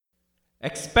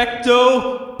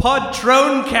Expecto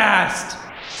Patroncast!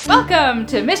 Welcome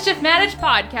to Mischief Managed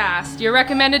Podcast, your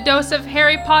recommended dose of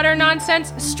Harry Potter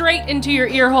nonsense straight into your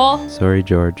earhole. Sorry,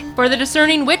 George. For the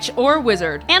discerning witch or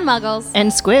wizard. And muggles.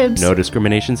 And squibs. No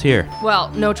discriminations here. Well,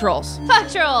 no trolls.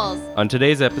 Fuck trolls. On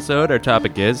today's episode, our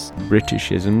topic is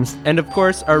Britishisms. and of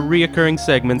course, our reoccurring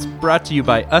segments brought to you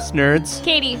by us nerds,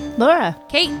 Katie. Laura.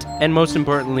 Kate. and most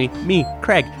importantly, me,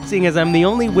 Craig, seeing as I'm the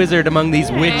only wizard among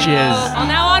these witches. Well,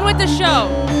 now on with the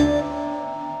show.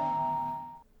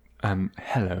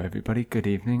 Hello everybody, good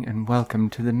evening, and welcome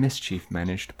to the Mischief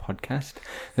Managed podcast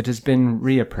that has been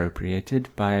reappropriated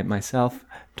by myself,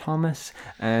 Thomas,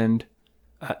 and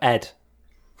Ed.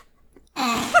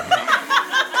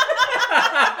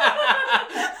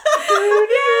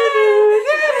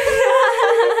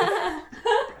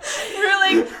 We're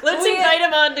like, let's invite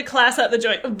him on to class at the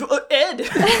joint. Ed.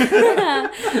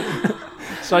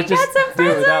 So I just some do it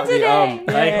friends without on the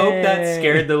today. I hope that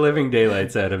scared the living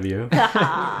daylights out of you.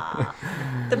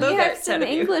 The We have Bogarts some out of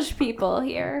you. English people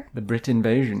here. the Brit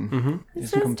invasion.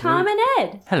 This is Tom and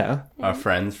Ed. Hello. Our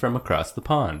friends from across the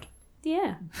pond.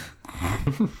 Yeah.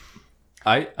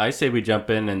 I say we jump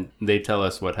in and they tell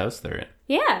us what house they're in.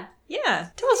 Yeah. Yeah,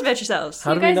 tell us about yourselves.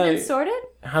 How You do we guys know? been sorted?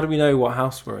 How do we know what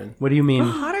house we're in? What do you mean?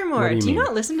 Pottermore, What do you mean?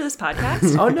 not listen to this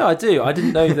podcast? Oh no, I do. I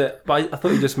didn't know that, but I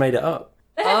thought you just made it up.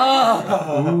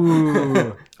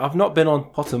 Oh, I've not been on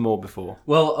Pottermore before.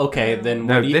 Well, okay, then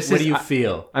No, what do you, this what is- do you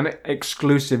feel? I'm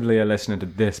exclusively a listener to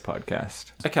this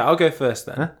podcast. Okay, I'll go first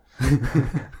then.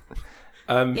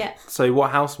 Yeah. So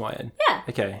what house am I in? Yeah.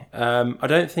 Okay. I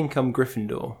don't think I'm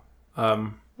Gryffindor.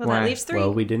 Well, Why? that leaves three.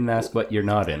 Well, we didn't ask what you're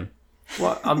not in.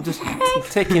 Well, I'm just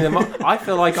ticking them up. I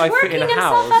feel like I fit Working in a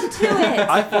himself house. up to it.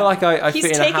 I feel like I He's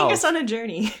fit in a taking house us on a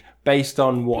journey. based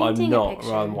on what Painting a I'm not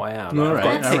picture. rather than what I am. All I've right,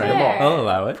 got to That's tick them fair. off. I'll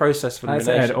allow it. Process for That's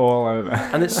Ed elimination. all over.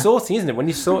 And it's sorting, isn't it? When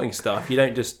you're sorting stuff, you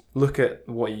don't just look at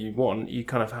what you want. You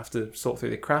kind of have to sort through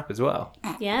the crap as well.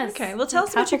 Yes. Okay, well, tell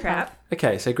us about your crap.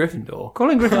 Okay, so Gryffindor.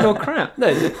 Calling Gryffindor crap.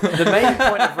 No, the main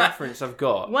point of reference I've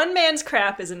got One man's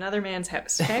crap is another man's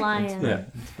house, okay? Lion.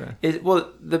 Yeah.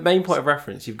 Well, the main point of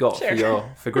reference you've got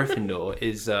Sure. for Gryffindor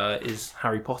is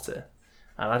Harry Potter,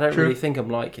 and I don't True. really think I'm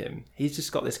like him. He's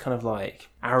just got this kind of like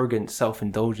arrogant,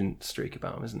 self-indulgent streak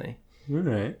about him, isn't he? All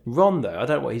right. Ron, though, I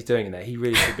don't know what he's doing in there. He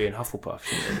really should be in Hufflepuff,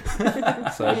 shouldn't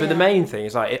he? So, but the main thing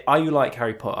is like, are you like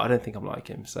Harry Potter? I don't think I'm like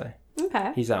him, so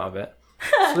Okay. he's out of it.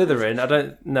 Slytherin,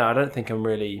 I don't think I'm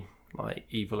really like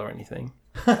evil or anything.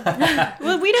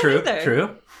 Well, we don't True, either.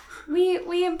 true.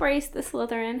 We embrace the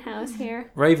Slytherin house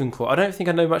here. Ravenclaw, I don't think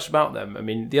I know much about them. I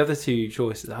mean, the other two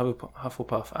choices,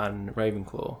 Hufflepuff and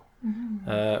Ravenclaw.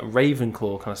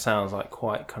 Ravenclaw kind of sounds like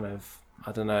quite kind of,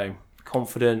 I don't know,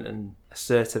 confident and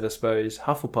assertive, I suppose.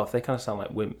 Hufflepuff, they kind of sound like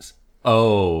wimps.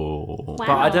 Oh. Wow. But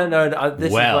I don't know,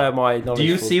 this Well, is where my knowledge do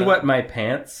you falls see down. what my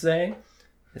pants say?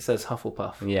 It says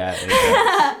Hufflepuff. Yeah.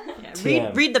 Yeah,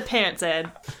 TM. read the pants,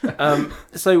 Ed.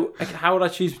 So, okay, how would I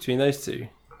choose between those two?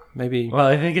 Maybe Well,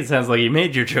 I think it sounds like you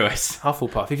made your choice.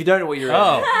 Hufflepuff. If you don't know what you're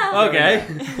Oh, okay.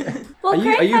 Well, in.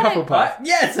 Are you Hufflepuff?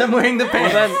 Yes, I'm wearing the Well,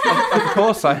 pants. then, of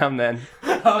course I am then.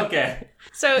 Okay.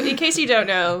 So, in case you don't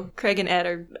know, Craig and Ed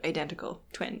are identical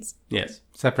twins. Yes.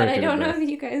 But Separated. I don't know at birth. if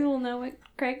you guys will know what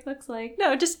Craig looks like.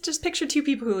 No, just picture two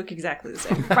people who look exactly the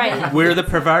same. Right. We're the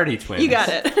Pravarti twins. You got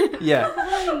it. Yeah.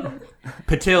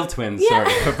 Patil twins, sorry.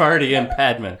 Pravarti and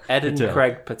Padma. Ed and Patil.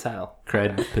 Craig Patel.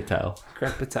 Craig Patel.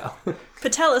 Craig Patel.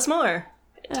 Tell us more.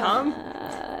 Tom?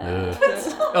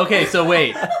 Okay, so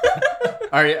wait.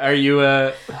 Are you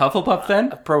a Hufflepuff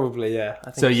then? Probably, yeah. I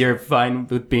think So you're fine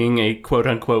with being a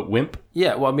quote-unquote wimp?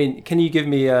 Yeah, well, I mean, can you give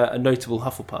me a notable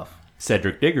Hufflepuff?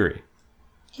 Cedric Diggory.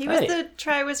 He was Hey. the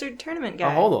Triwizard Tournament guy.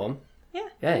 Oh, hold on. Yeah.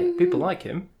 Yeah, people like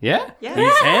him. Yeah? Yeah.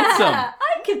 He's handsome.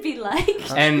 I could be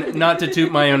like. And not to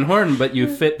toot my own horn, but you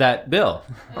fit that bill.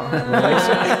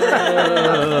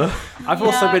 I've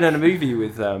also been in a movie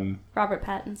with, Robert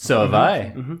Pattinson. So have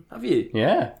I. have you?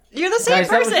 Yeah. You're the same Guys,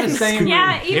 that was person. the same.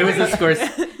 Yeah, It was a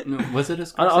Scorsese. Was it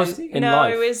a I was Scorsese? in no,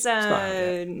 life. it was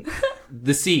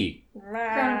The Sea.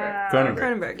 Cronenberg. Cronenberg.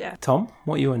 Cronenberg, yeah. Tom,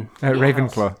 what are you in?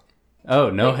 Ravenclaw. Oh,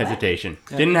 no hesitation.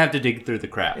 Didn't have to dig through the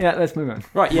crap. Yeah, let's move on.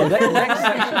 Right, yeah, next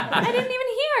section. I didn't even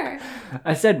hear.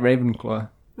 I said Ravenclaw.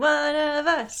 One of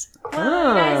us.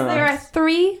 Guys, there are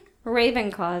 3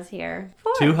 Ravenclaws here.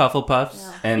 2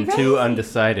 Hufflepuffs and 2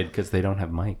 undecided because they don't have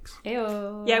mics.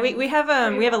 Ew. Yeah, we have a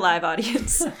live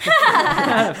audience. First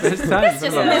time. Just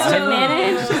mischief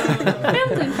managed.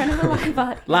 Filmed in front of a live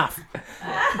audience. Laugh.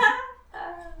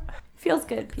 Feels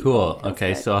good. People. Cool. Feels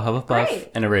Okay, good. so a Hufflepuff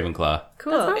Great. and a Ravenclaw.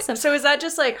 Cool. That's awesome. So is that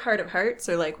just like Heart of Hearts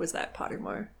or like was that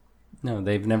Pottermore? No,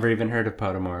 they've never even heard of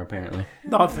Pottermore, apparently.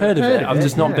 No, I've heard of it. I've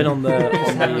just not been on the.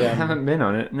 I haven't been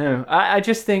on it. No, I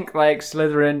just think like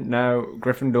Slytherin. No,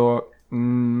 Gryffindor.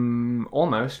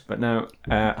 Almost, but no.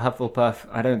 Hufflepuff.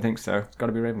 I don't think so. It's got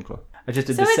to be Ravenclaw. I just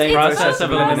did the same process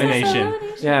of elimination.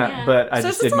 Yeah, but I So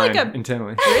just this did is like mine a-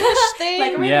 internally. British thing.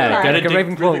 Like a Yeah, Ravenclaw. gotta Like a dig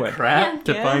Ravenclaw through the would. crap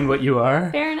to Yeah. find what you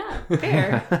are. Fair enough.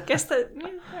 Fair. Guess that. Yeah,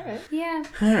 all right. Yeah.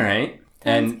 All right.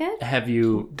 Sounds And good. have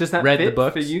you Does that read fit the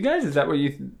books? for you guys? Is that what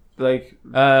you like?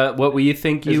 What will you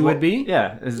think is you what- would be?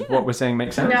 Yeah, is what we're saying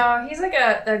makes sense. No, he's like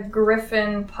a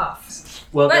Griffin puff.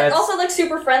 Well, But that's also like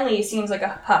super friendly, he seems like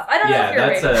a puff. I don't know Yeah, if you're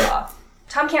that's a a- Ravenclaw.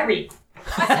 Tom can't read.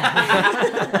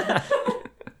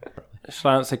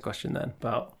 Shall I answer the question then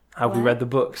about have we read the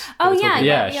books? Oh, We're yeah. talking-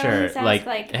 yeah, you sure. always ask,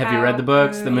 Like, have you read the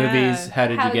books, the movies? How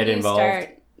did you get involved? Start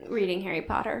reading Harry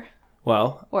Potter?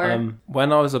 Well, Or-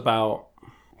 when I was about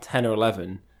 10 or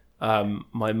 11,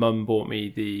 my mum bought me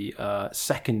the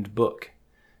second book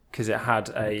because it had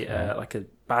a like a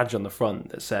badge on the front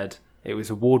that said it was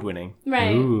award winning.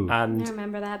 Right. Ooh. I And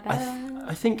remember that better.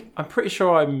 I think I'm pretty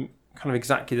sure I'm kind of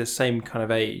exactly the same kind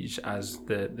of age as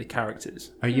the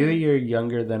characters. Are you a year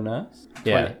younger than us?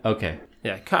 Yeah. Okay.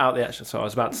 Yeah, cut out the actual. So I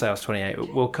was about to say I was 28.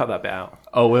 But we'll cut that bit out.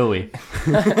 Oh, will we?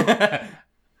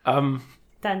 Dun,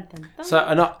 dun, dun.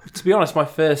 So, to be honest, my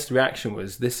first reaction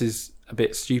was, "This is a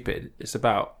bit stupid. It's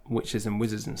about witches and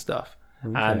wizards and stuff."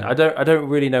 And I don't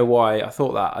really know why I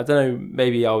thought that. I don't know.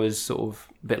 Maybe I was sort of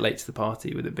a bit late to the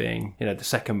party with it being, the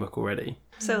second book already.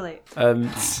 So late.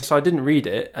 So I didn't read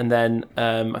it, and then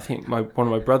I think one of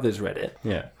my brothers read it.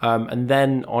 Yeah. And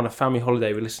then on a family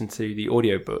holiday, we listened to the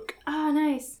audiobook, Oh,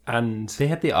 nice. and They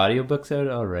had the audiobooks out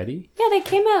already? Yeah, they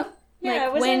came out Yeah,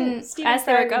 like wasn't when Stephen as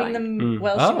they were Fry going. reading them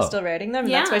while she Oh. was still writing them?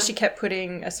 And That's Yeah. why she kept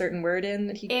putting a certain word in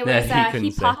that It he was he couldn't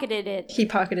he say. pocketed it. he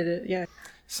pocketed it. Yeah.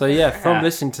 so yeah, from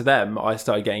listening to them, I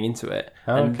started getting into it,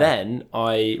 and then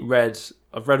I've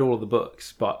read all of the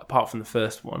books, but apart from the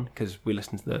first one, because we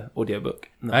listened to the audiobook.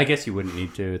 No. I guess you wouldn't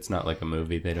need to. It's not like a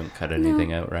movie. They don't cut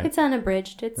anything out, right? It's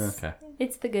unabridged. It's Okay.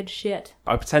 it's the good shit.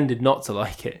 I pretended not to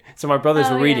like it. So my brothers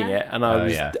Oh, were reading yeah. it, and I Oh,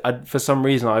 was, yeah. for some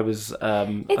reason, I was, It's I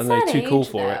don't know, that too age, cool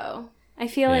for it. though. I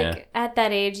feel Yeah. like at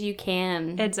that age you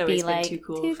can Ed's be always been like too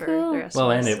cool for the rest Well,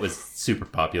 of and us. it was super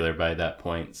popular by that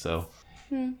point, so...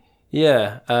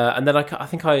 Yeah, and then I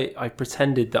think I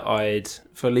pretended that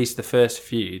for at least the first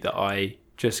few, that I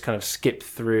just kind of skipped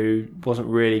through, wasn't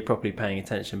really properly paying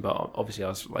attention, but obviously I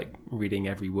was like reading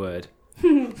every word.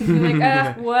 You're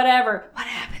like, whatever. What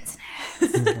happens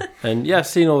next? And yeah, I've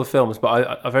seen all the films,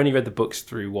 but I've only read the books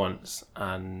through once,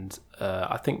 and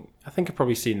I think I've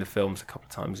probably seen the films a couple of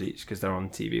times each because they're on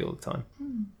TV all the time.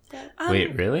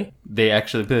 Wait, really? They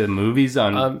actually put the movies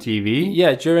on TV?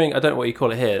 Yeah, during I don't know what you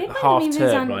call it here, They put half movies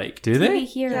term, on like Do they? TV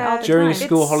here Yeah. all the during time.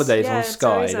 school holidays on it's Sky,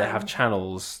 always they on. have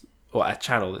channels, or a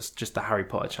channel that's just the Harry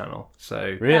Potter channel.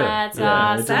 So Really? That's Yeah,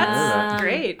 awesome. That's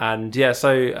great. and yeah,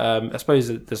 so I suppose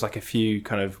that there's like a few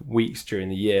kind of weeks during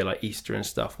the year, like Easter and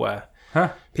stuff, where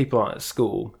people aren't at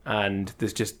school, and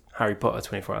there's just Harry Potter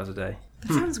 24 hours a day.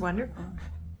 That sounds wonderful.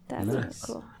 That's Nice.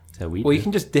 cool. So we Well, you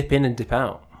can just dip in and dip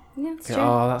out. Yeah, it's Go, true.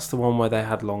 oh, that's the one where they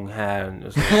had long hair, and it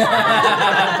was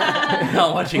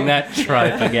not watching that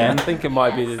tripe again. I think it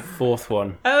might be the fourth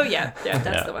one. Oh, yeah. Yeah,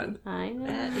 that's Yeah. the one. I know.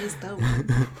 That is the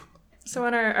one. So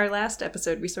on our last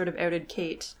episode, we sort of outed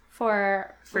Kate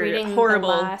For for reading horrible,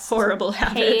 the last horrible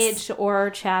habits. page or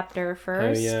chapter Oh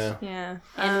first. yeah. Yeah.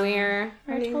 And we're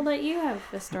ready? told that you have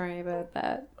a story about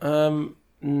that.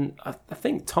 I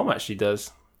think Tom actually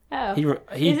does. Oh.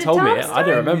 He Is it told me it. Tom's I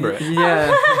don't remember it.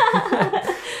 Yeah.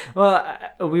 Well,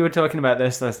 we were talking about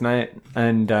this last night,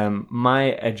 and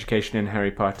my education in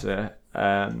Harry Potter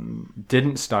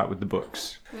didn't start with the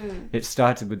books. It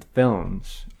started with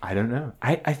films. I don't know.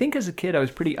 I think as a kid I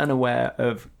was pretty unaware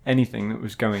of anything that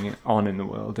was going on in the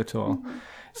world at all.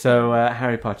 So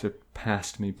Harry Potter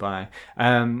passed me by.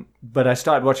 But I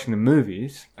started watching the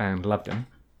movies and loved them.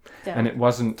 Yeah. And it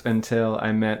wasn't until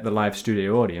I met the live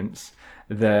studio audience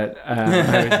that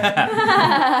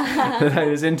that I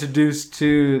was introduced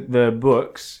to the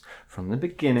books from the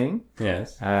beginning.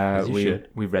 Yes. As you should.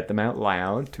 We read them out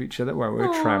loud to each other while we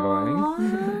were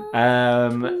traveling.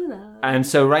 And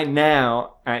so right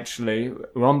now, actually,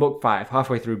 we're on book 5,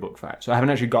 halfway through book 5. So I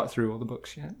haven't actually got through all the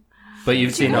books yet. But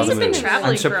you've seen all the guys have been movies. traveling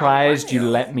I'm for a surprised you while.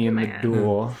 let me in the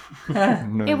door.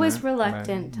 No, It was no,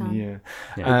 reluctant, Tom. Yeah.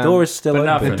 The door is still but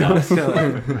not open. for now. Still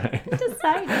open, right.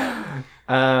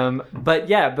 Decided.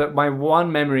 But my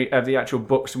one memory of the actual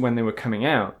books when they were coming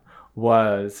out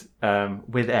was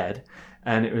with Ed.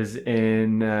 and it was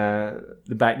in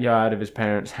the backyard of his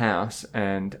parents' house.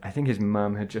 And I think his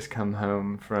mum had just come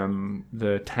home from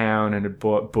the town and had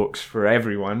bought books for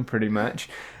everyone, pretty much.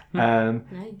 Nice.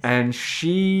 And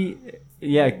she,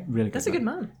 really good. That's a good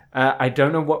mom. I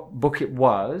don't know what book it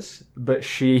was, but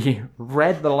she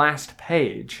read the last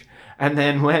page. And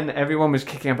then when everyone was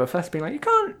kicking up a fuss, being like, you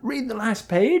can't read the last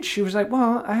page, she was like,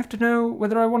 well, I have to know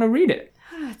whether I want to read it.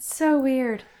 Oh, it's so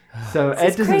weird. So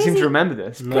Ed doesn't seem crazy- to remember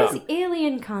this. But Crazy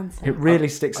alien concept. it really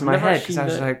sticks in my never head because I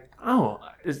actually was kno- like, oh,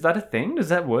 is that a thing? Does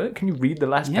that work? Can you read the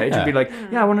last page and Yeah. be like,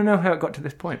 yeah, I want to know how it got to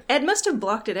this point? Ed must have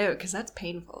blocked it out because that's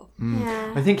painful.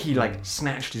 Yeah. I think he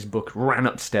snatched his book, ran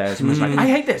upstairs, and was like, I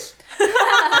hate this.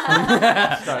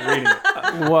 Start reading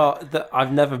it. Well,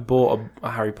 I've never bought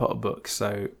a Harry Potter book,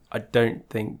 so I don't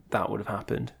think that would have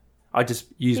happened. I just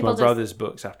used People my just- brother's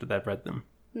books after they've read them,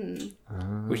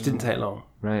 which didn't take long.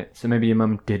 Right, so maybe your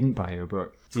mum didn't buy you a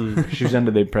book. She was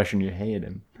under the impression you hated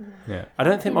him. Yeah. I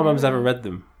don't think my mum's ever read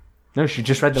them. No, she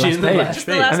just read the She's last the page. last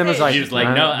The last And then was page. like, She was like,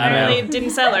 no, I don't Apparently know. it didn't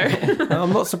sell her.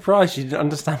 I'm not surprised she didn't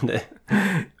understand it.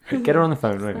 Get her on the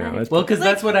phone right now. Let's Well, because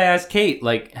that's what I asked Kate.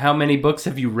 Like, how many books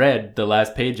have you read the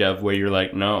last page of where you're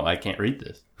like, no, I can't read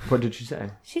this? What did she say?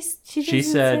 She She didn't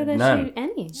said say that none. she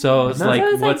any. So it's No. like, So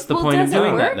it's what's the point of does it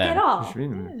doing that work then? At all? Just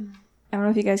reading them. I don't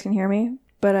know if you guys can hear me,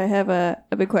 but I have a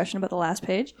big question about the last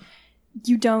page.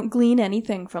 You don't glean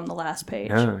anything from the last page.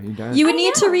 No, you don't. You would I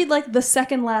need to know. read like the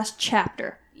second last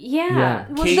chapter. Yeah. Yeah.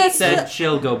 Well, Kate that's said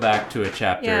she'll go back to a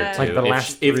chapter Yeah. or two Like the if,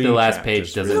 last if three the last chapters.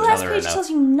 page doesn't The tell last her page enough. tells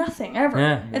you nothing ever.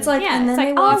 Yeah. It's like, Yeah, and then it's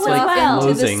they like, walk oh, off well.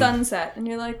 into the Closing. sunset, and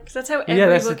you're like, Because that's how every Yeah,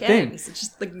 that's book the thing. ends. It's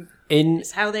just like, In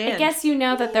it's how they end. I guess you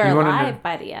know that they're You wanna alive know-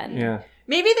 by the end. Yeah.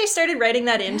 Maybe they started writing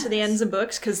that into the ends of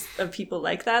books because of people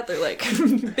like that. They're like,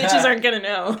 bitches aren't going to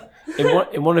know.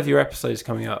 in one of your episodes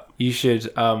coming up, you should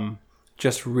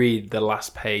just read the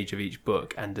last page of each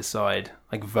book and decide,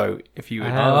 vote if you would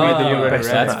read the book based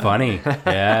on That's that. funny.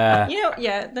 Yeah. You know,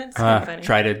 yeah, that's kind of funny.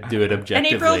 Try to do it An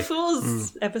objectively. April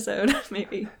Fool's episode,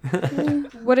 maybe.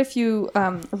 what if you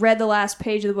read the last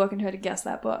page of the book and tried to guess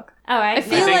that book? Oh, I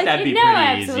feel I think like- that'd be no, pretty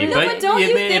absolutely. easy, No, but, but don't you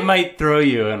it think- might throw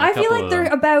you in a I couple feel like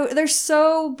of they're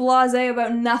so blasé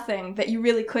about nothing that you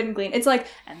really couldn't glean. It's like,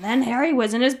 and then Harry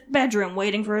was in his bedroom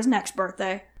waiting for his next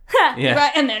birthday. Yeah.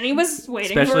 Right, and then he was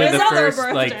waiting Especially for his the other first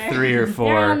birthday. 3 or 4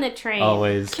 They're on the train.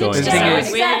 always going just The thing down.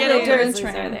 is- We gotta get Exactly. over it.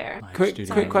 Grizzlies are there.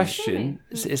 Quick question.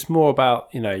 It's more about,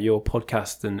 your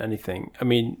podcast than anything. I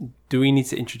mean, do we need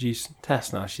to introduce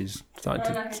Tess now? She's starting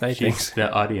to say She's things. the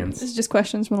audience. This is just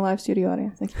questions from the live studio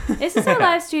audience. Thank you. This is our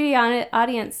live studio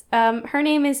audience. Her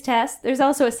name is Tess. There's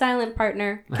also a silent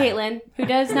partner, Caitlin, who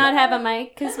does not have a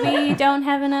mic because we don't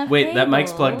have enough. Wait, that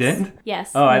mic's tables. plugged in?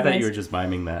 Yes. Oh, I thought you were just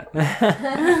miming that.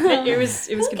 It was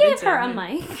Who gave convincing. her a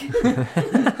mic?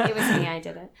 It was me. I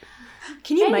did it.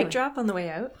 Can you Anyway. mic drop on the way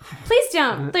out? Please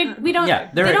don't. We don't. Yeah,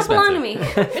 they're they don't belong to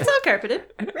expensive. me. It's all carpeted,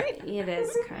 right? It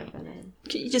is carpeted.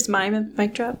 Can you just mime a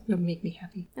mic drop? It'll make me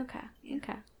happy. Okay.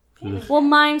 We'll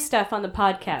mime stuff on the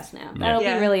podcast now. That'll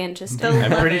Yeah. be really interesting. They'll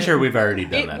I'm love pretty it. sure we've already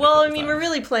done that. a Well, I couple mean, we're times.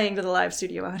 really playing to the live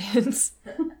studio audience.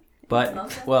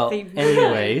 But, well, They-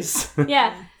 anyways,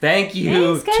 Yeah. thank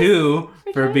you, Thanks, guys, too,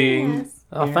 for joining being... us.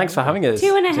 Oh, thanks for having us.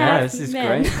 2.5 Yeah, this is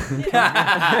men. great.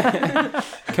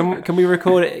 Can we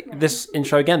record this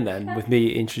intro again then, with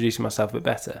me introducing myself a bit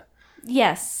better?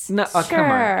 Yes. No, oh, sure. come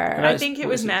on. I think it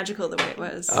was magical the way it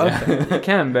was. Okay. You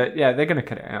can, but yeah, they're going to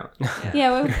cut it out.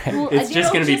 Yeah, well, It's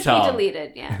just gonna be Tom.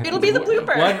 deleted. Yeah. It'll be the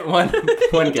blooper. One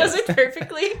He does guess. it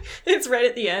perfectly. It's right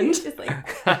at the end. Just like.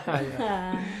 All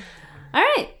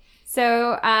right.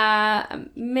 So,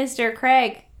 Mr.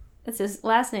 Craig. That's his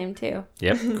last name too.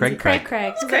 Yep, Craig. Craig.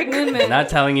 Craig. Moon Moon. Not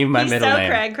telling you my He's middle so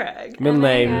name. Crag. Middle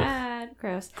name, God,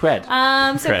 gross. Cred.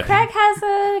 So Craig. Craig has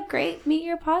a great Meet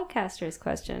Your Podcasters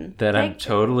question. That I'm Take-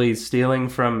 totally stealing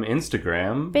from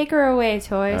Instagram. Baker away,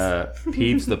 toys.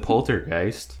 Peeves the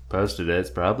Poltergeist posted it.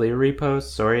 It's probably a repost.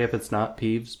 Sorry if it's not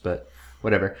Peeves, but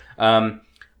whatever.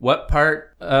 What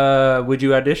part would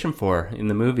you audition for in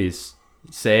the movies?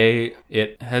 Say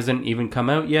it hasn't even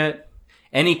come out yet.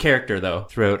 Any character, though,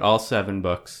 throughout all 7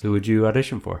 books. Who would you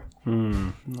audition for?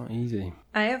 Not easy.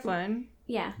 I have one.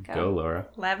 yeah, Go, Laura.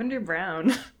 Lavender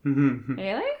Brown.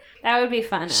 Really? That would be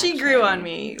fun. She actually. grew on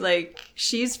me. Like,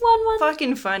 she's One.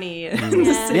 fucking funny.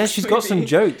 Yeah, she's got some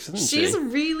jokes, hasn't she? She's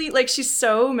really, she's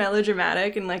so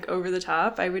melodramatic and, over the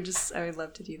top. I would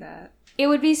love to do that. It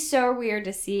would be so weird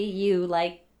to see you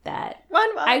like that. One.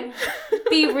 I'd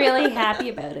be really happy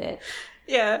about it.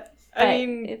 Yeah. But I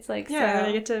mean, it's like yeah, I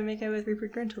so. get to make out with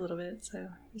Rupert Grint a little bit, so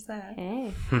there's that.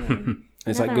 Hey,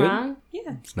 Is that nothing good? wrong.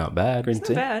 Yeah, It's not bad. Green not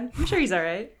tea? bad. I'm sure he's all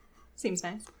right. Seems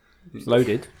nice.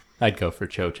 Loaded. I'd go for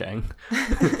Cho Chang.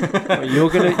 You're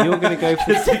gonna go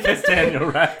for Just because Daniel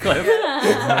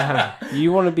Radcliffe.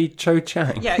 you want to be Cho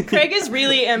Chang. Yeah, Craig is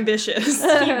really ambitious.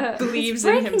 He believes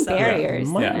in Breaking himself. barriers.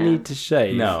 Might Yeah. need to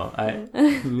shave. No,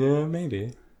 yeah,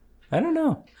 maybe. I don't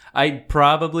know. I'd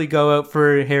probably go out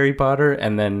for Harry Potter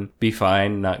and then be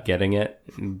fine not getting it,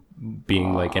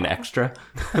 being like an extra.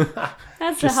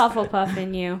 That's the Hufflepuff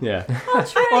in you. Yeah. I'll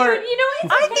try. Or- you know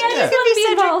what? I think I you just could wanna be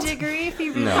Cedric involved. Diggory if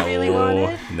you really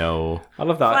wanted. No. I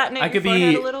love that. Flatten out I your could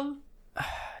forehead be- a little.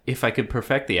 If I could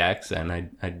perfect the accent,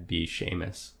 I'd be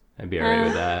Seamus. I'd be alright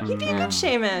with that. You'd be a good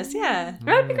Seamus, yeah.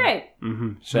 That would be great.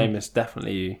 Seamus,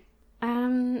 definitely you.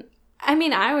 I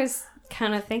mean, I was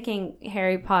kind of thinking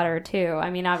Harry Potter too. I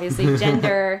mean, obviously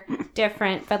gender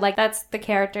different, but like that's the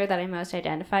character that I most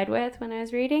identified with when I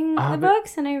was reading the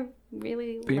books, and I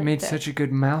really. But you liked made it. such a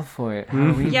good Malfoy. How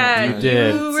are we not Yeah, doing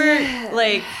did. you were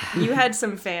like you had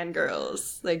some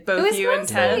fangirls, like It both was you and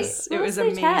mostly- Tess. It was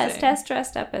mostly amazing. Tess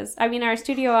dressed up as, I mean, our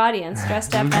studio audience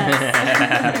dressed up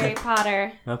as Harry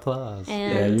Potter. Applause. Yeah,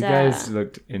 And you guys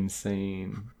looked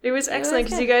insane. It was excellent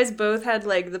because good. you guys both had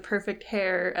like the perfect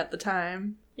hair at the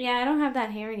time. yeah, I don't have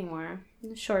that hair anymore.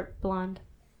 I'm short blonde.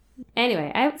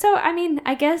 Anyway,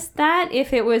 I guess that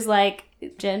if it was like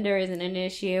gender isn't an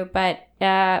issue, but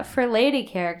for lady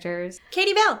characters,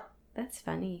 Katie Bell. that's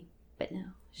funny. But no,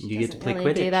 she You get to doesn't play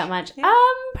really do Quidditch. that much.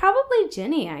 Probably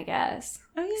Ginny, I guess.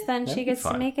 Oh 'Cause yeah. then That'd she be gets to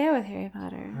fun. make out with Harry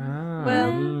Potter.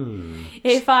 Well,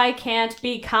 If I can't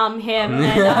become him,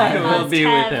 then I will must be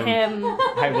with have him. him.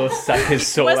 I will suck his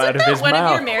soul wasn't out of that his one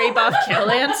mouth. of your Mary Bob Kill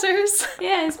answers?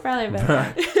 Yeah, it's probably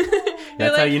better.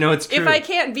 That's how you know it's true. If I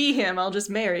can't be him, I'll just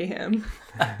marry him.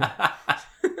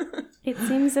 It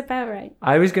seems about right.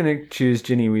 I was going to choose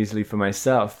Ginny Weasley for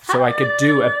myself so I could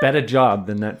do a better job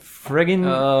than that friggin'...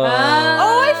 Oh,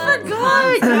 I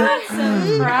forgot. That's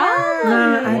so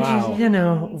proud. I just, you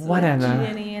know, whatever.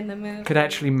 Ginny in the movie. Could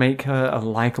actually make her a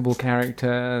likable character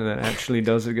that actually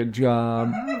does a good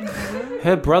job.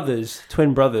 Her brothers,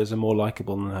 twin brothers, are more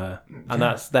likable than her,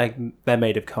 and they're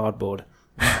made of cardboard.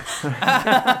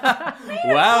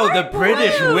 Wow, the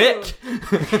British wit.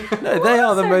 No, they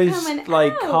are the They're most coming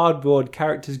like out. cardboard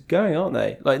characters going, aren't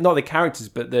they? Like not the characters,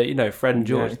 but the Fred and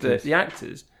George, actors. the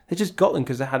actors. They just got them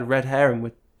because they had red hair and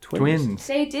were twins. Twins.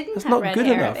 They didn't That's have not red good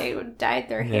hair. enough. They dyed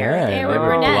their hair. Yeah, they were they were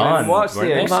brunettes. blonde. Watch the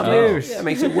weren't they? excuse. Yeah, it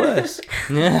makes it worse.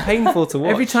 Painful to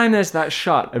watch. Every time there's that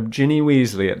shot of Ginny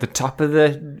Weasley at the top of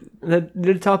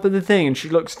the top of the thing, and she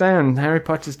looks down, and Harry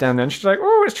Potter's down there, and she's like,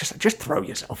 "Oh, it's just throw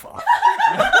yourself off.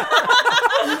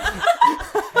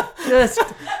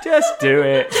 just do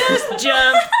it.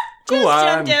 Jump. Go Just on.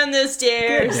 jump down those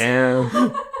stairs.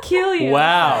 Down." Kill you.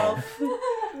 Wow.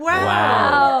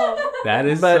 Wow. Oh. That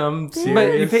is But- some But you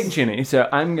serious... pick Ginny, so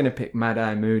I'm gonna pick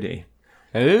Mad-Eye Moody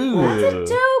Ooh.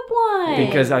 Dope one.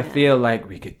 because I feel like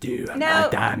we could do a Now-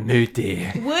 Mad-Eye Moody.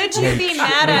 Would you be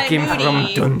Mad Make Eye him from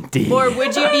Moody? Dundee. Or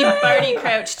would you be Barty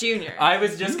Crouch Jr.? I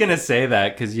was just gonna say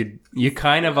that because you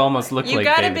kind of almost look You like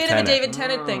got David a bit Tennant. of a David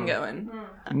Tennant thing going.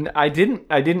 I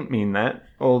didn't mean that.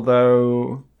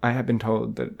 Although I have been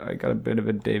told that I got a bit of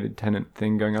a David Tennant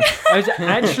thing going on. I was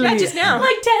actually Yeah, just now.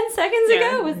 Like 10 seconds Yeah.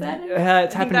 ago, was that it?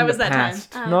 It's happened that in was the that time.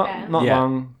 past. Oh, okay. Not Yeah.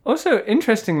 long. Also,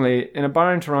 interestingly, in a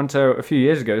bar in Toronto a few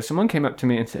years ago, someone came up to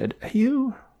me and said, "Are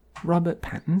you Robert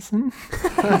Pattinson?"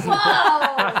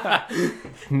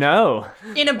 No,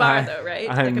 In a bar, though, right?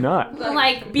 I'm not.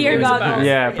 Like beer It was a bar. goggles.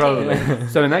 Yeah, probably.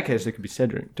 So in that case, it could be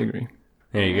Cedric Diggory.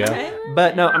 There you go.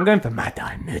 But no, I'm going for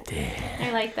Mad-Eye Moody.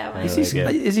 I like that one. Is he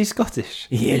good? Is he Scottish?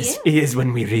 He is. He is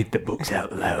when we read the books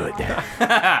out loud.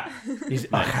 He's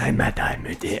I'm Mad-Eye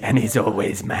Moody, and he's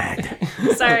always mad.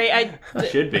 Sorry, I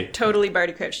Should be. totally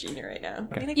Barty Crouch Jr. right now.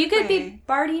 In a You good could way. be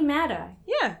Barty Mad-Eye.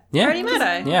 Yeah. Yeah. Barty Mad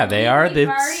Eye. Yeah, they are the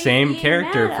Barty same being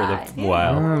character Mad-Eye. for the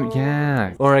while. Oh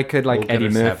yeah. Or I could like We'll Eddie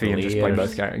get us Murphy and just play happily,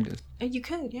 both characters. You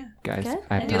could, yeah. Guys, Good.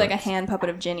 I have And do like a talents. hand puppet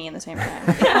of Ginny in the same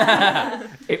time.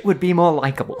 It would be more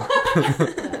likable.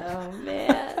 Oh,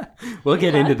 man. We'll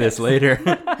get into this later. We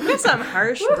got some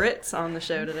harsh Brits on the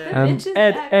show today. Bitches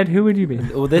Ed, back. Ed, who would you be?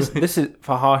 Well, this is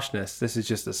for harshness. This is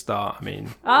just the start. I mean,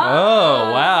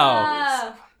 Oh,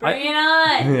 wow. Bring it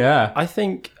on. Yeah. I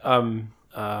think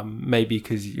maybe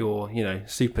because you're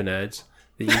super nerds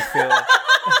that you feel.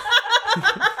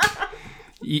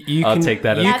 You I'll can take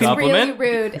that as you a That's can- compliment.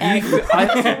 really rude. Ed.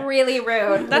 That's really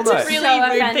rude. That's Hold a on. really So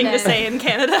rude thing to offended. say in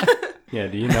Canada. Yeah,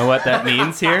 do you know what that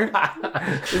means here?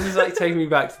 This is like taking me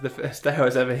back to the first day I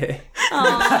was ever here.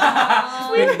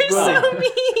 We were so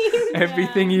mean.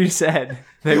 Everything you said,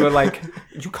 they were like,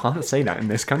 "You can't say that in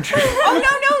this country." Oh,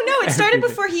 no. it started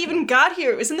before he even got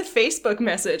here. It was in the Facebook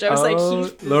message. I was like,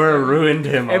 he... Laura ruined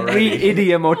him Every already.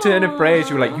 idiom or turn of phrase,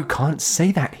 you were like, you can't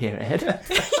say that here, Ed.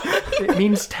 It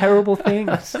means terrible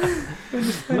things.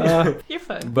 You're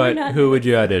fun. But not- who would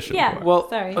you audition Yeah. for? Well,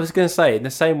 Sorry. I was going to say, in the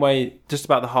same way, just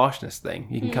about the harshness thing,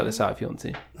 you can cut this out if you want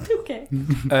to. Okay.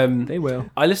 They will.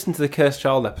 I listened to the Cursed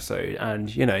Child episode,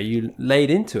 and, you laid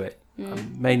into it.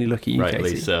 Mainly look at you, Rightly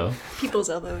Katie. so. People's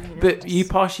elbow. But you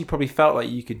partially probably felt like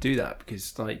you could do that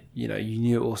because, you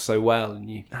knew it all so well and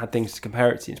you had things to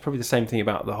compare it to. It's probably the same thing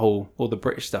about all the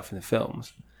British stuff in the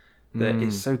films. That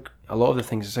it's a lot of the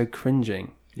things are so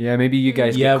cringing. Yeah, maybe you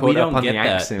guys Yeah, get caught we up don't on get the that,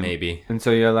 accent. maybe. And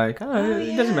so you're like,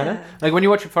 it doesn't matter. Like when you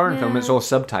watch a foreign film, it's all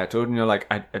subtitled, and you're like,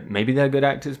 maybe they're good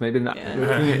actors, maybe not.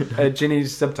 Looking at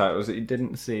Ginny's subtitles, that you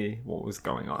didn't see what was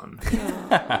going on.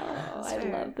 Oh, I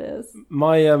love this.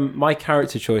 My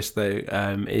character choice, though,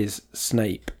 is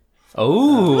Snape.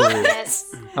 Oh,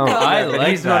 Yes. Oh, I but like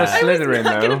he's not a that. Slytherin, I'm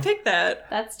not though. gonna pick that.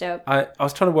 That's dope. I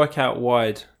was trying to work out why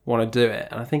I'd want to do it,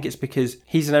 and I think it's because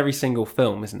he's in every single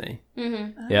film, isn't he?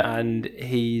 yeah. And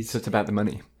he's... So it's about the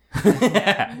money.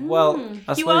 Well,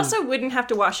 I You suppose also wouldn't have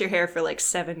to wash your hair for like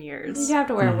 7 years. You have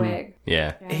to wear a wig.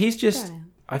 Yeah. he's just...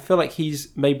 I feel like he's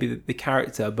maybe the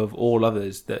character above all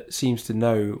others that seems to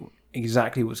know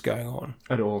exactly what's going on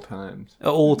At all times. at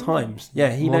all times.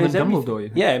 Yeah, he More knows than everything. Dumbledore, you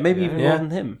think? Yeah, maybe even Yeah. more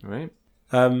than him. Right?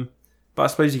 But I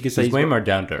suppose you could say He's way more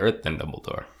down to earth than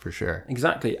Dumbledore, for sure.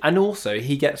 exactly, and also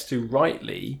he gets to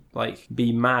rightly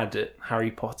be mad at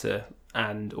Harry Potter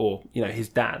or his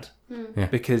dad Yeah.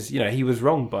 because he was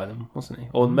wronged by them, wasn't he?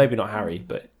 Or maybe not Harry,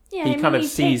 but Yeah, he I mean, kind of he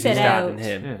sees takes his it dad out. in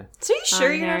him. Yeah. So you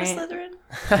sure you're not a Harry.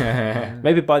 Slytherin?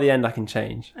 Maybe by the end I can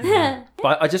change.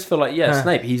 But I just feel like,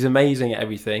 Snape, he's amazing at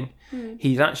everything.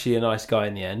 He's actually a nice guy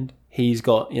in the end. He's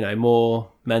got,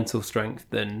 more mental strength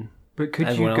than But could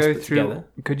everyone you else go put through? together.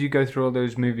 Could you go through all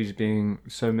those movies being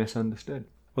so misunderstood?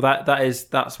 Well,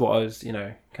 that's what I was,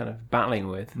 kind of battling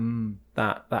with.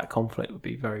 That conflict would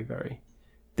be very, very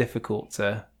difficult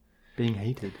to... Being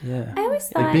hated. Yeah. I always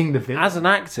thought Like being the villain. As an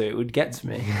actor, it would get to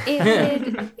me.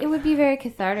 it would be very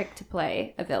cathartic to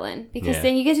play a villain because Yeah.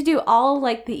 then you get to do all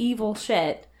like the evil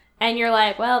shit and you're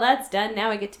like, well, that's done. Now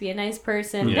I get to be a nice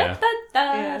person. Yeah.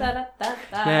 Yeah.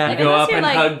 Like, Go unless up you're and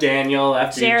like, hug Daniel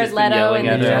after Jared you've just been Leto yelling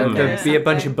in at the Yeah, him. Joker. there'd be a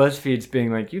bunch of something. BuzzFeeds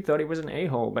being like, you thought he was an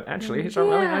a-hole, but actually he's a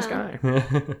really nice guy.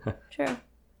 True.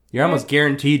 You're almost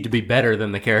guaranteed to be better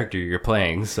than the character you're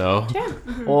playing, so...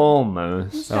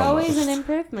 Almost. It's always an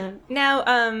improvement. Now,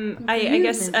 I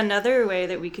guess another way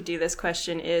that we could do this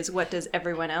question is, what does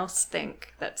everyone else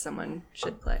think that someone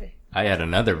should play? I had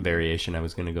another variation I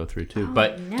was going to go through too,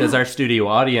 but does our studio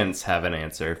audience have an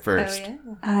answer first?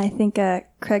 I think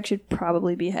Craig should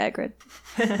probably be Hagrid.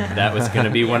 That was going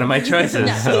to be one of my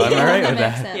choices, so I'm alright with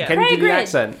that. Sense. Yeah. Can you do the Craig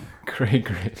accent? Craig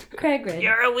Grid. Craig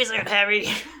You're a wizard, Harry.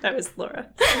 That was Laura.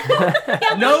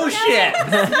 No shit!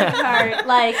 part,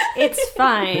 like it's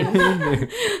fine.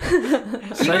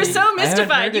 You were so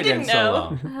mystified. You didn't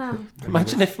know.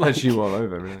 Imagine if, That's you all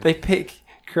over, really. they pick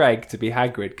Craig to be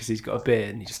Hagrid because he's got a beard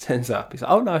and he just turns up. He's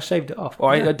like, oh no, I shaved it off. Or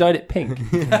I dyed it pink.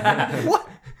 What?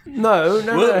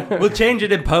 No. We'll change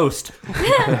it in post.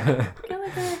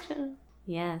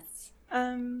 Yes.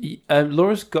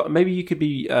 Laura's got... Maybe you could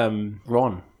be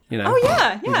Ron, Oh,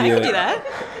 yeah. Yeah, I can do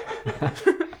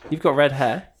that. You've got red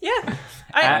hair. Yeah.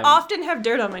 I often have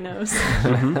dirt on my nose.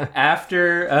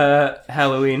 After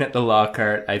Halloween at the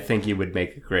Lockhart, I think you would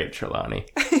make a great Trelawney.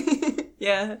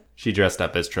 Yeah. She dressed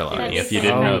up as Trelawney, That's if you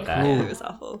didn't know so that. It was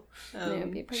awful. It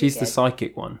would be pretty She's the good.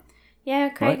 psychic one. Yeah,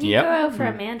 Craig, Right? you Yep. go out for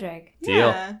a mandrake. Deal.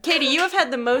 Yeah. Katie, you have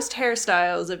had the most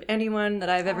hairstyles of anyone that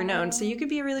I've ever known, so you could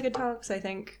be a really good Tonks, I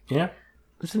think. Yeah.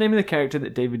 What's the name of the character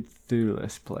that David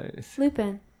Thewlis plays?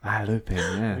 Lupin. Lupin,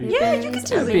 yeah. Yeah, you could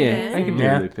do That'd be it. I Lupin. can do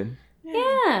Yeah. Lupin.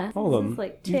 Yeah. Hold on. This is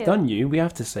like You've two. done you. We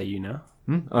have to say you now.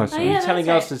 Oh, sorry. yeah. You're telling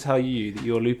that's us to tell you that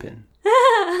you're Lupin.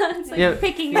 It's like Yeah.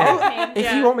 picking your name.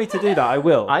 If you want me to do that, I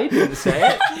will. I didn't say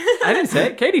it. I didn't say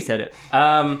it. Katie said it.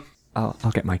 Um, I'll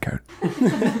get my coat.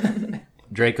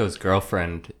 Draco's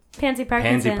girlfriend, Pansy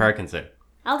Parkinson. Pansy Parkinson.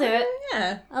 I'll do it.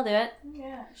 Yeah. I'll do it.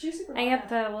 Yeah, I got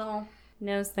the little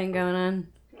nose thing going on.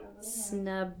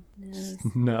 Snub nose.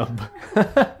 Nub.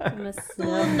 I'm a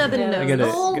snub nubbin nose. nose. I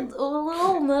gotta-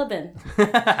 Little nubbin.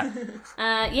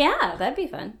 Yeah, that'd be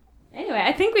fun. Anyway,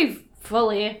 I think we've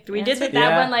fully We did answered it. that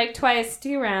Yeah. one like twice.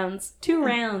 2 rounds. 2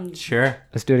 rounds. Sure.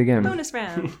 Let's do it again. Bonus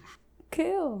round.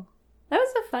 Cool. That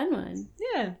was a fun one.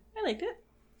 Yeah, I liked it.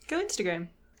 Go Instagram.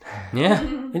 Yeah.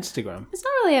 Instagram. It's not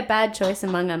really a bad choice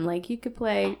among them. Like, you could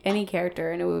play any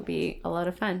character and it would be a lot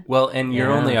of fun. Well, and you're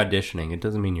Yeah. only auditioning. It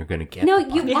doesn't mean you're going to get No, it.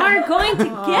 you are going to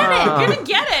get it. You're gonna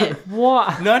get it.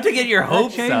 What? Not to get your That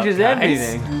hopes changes up, guys.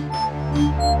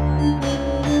 everything.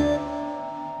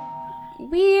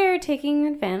 We are taking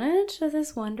advantage of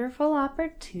this wonderful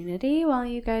opportunity while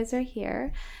you guys are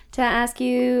here to ask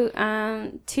you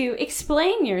to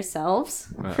explain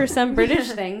yourselves for some British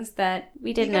things that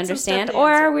we didn't got some stuff understand, to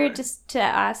answer or we're for. just to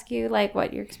ask you like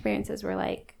what your experiences were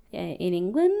like in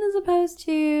England as opposed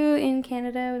to in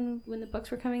Canada when the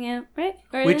books were coming out, right?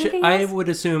 Or Which anything I else? would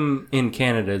assume in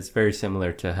Canada is very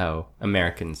similar to how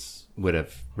Americans would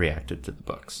have reacted to the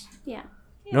books. Yeah.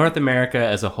 North America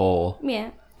as a whole,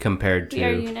 Yeah. compared We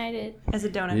are to united. As a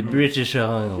the donut. British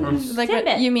Isles. Like,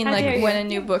 Tidbit. you mean How dare like you. when a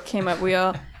new book came up, we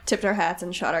all tipped our hats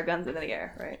and shot our guns into the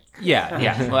air, right?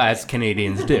 Yeah. Well, as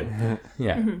Canadians do.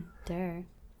 Yeah. There.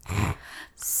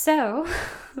 So,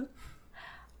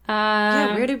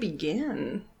 Yeah, where to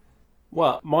begin?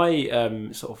 Well, my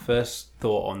sort of first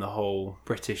thought on the whole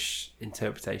British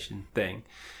interpretation thing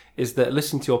is that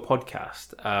listening to your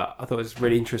podcast, I thought it was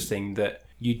really interesting that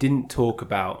you didn't talk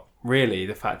about really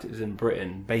the fact it was in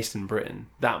Britain, based in Britain,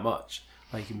 that much.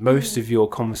 Like most of your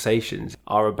conversations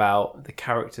are about the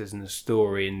characters and the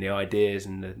story and the ideas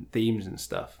and the themes and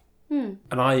stuff. And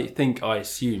I think I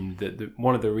assumed that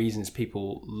one of the reasons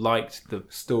people liked the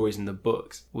stories in the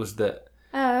books was that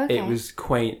oh, okay. it was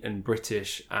quaint and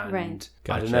British and Right.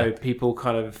 I don't Gotcha. know, people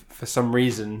kind of for some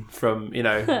reason from, you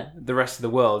know, the rest of the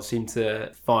world seem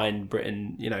to find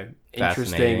Britain, you know, interesting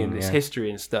Fascinating, and its yeah. history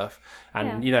and stuff and,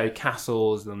 Yeah. you know,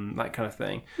 castles and that kind of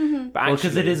thing. But Well,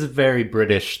 because it is a very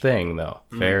British thing, though.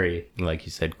 Very, like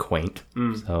you said, quaint.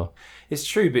 So, it's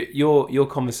true, but your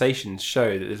conversations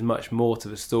show that there's much more to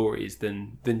the stories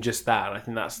than just that. And I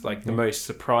think that's like the most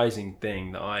surprising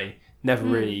thing that I never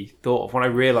really thought of. When I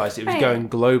realised it was Right. going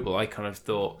global, I kind of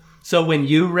thought, so when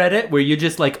you read it, were you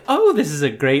just like, "Oh, this is a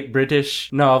great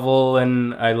British novel,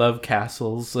 and I love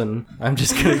castles, and I'm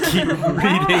just gonna keep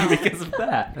reading because of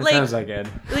that"? That Like- sounds like Ed.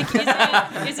 Like,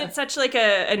 is it such like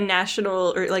a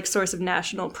national or like source of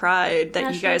national pride that you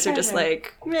National guys are just treasure.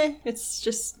 like, meh, it's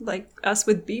just like us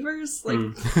with beavers? Like,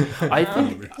 I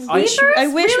think I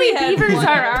wish we had beavers one.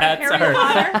 are our That's Harry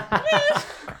our- Potter.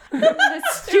 The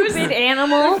stupid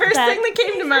animal first that thing that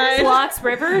came to mind. blocks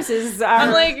rivers is our.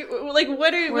 I'm like,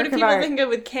 what do Work of people art. think of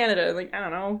with Canada? Like, I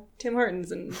don't know, Tim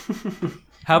Hortons and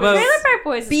How about Trailer Park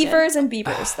Boys. is good. Beavers and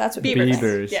beavers. That's what Beavers.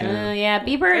 Beavers. Yeah. Yeah,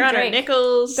 Bieber they're and on our Drake.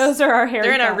 nickels. Those are our Harry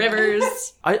they're in our Potter.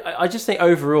 rivers. I just think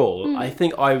overall, I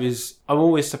think I'm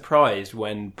always surprised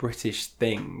when British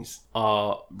things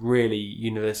are really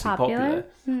universally popular.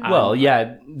 Well,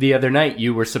 yeah, the other night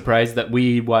you were surprised that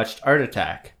we watched Art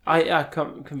Attack. I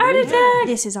can't believe it.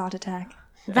 This is Art Attack.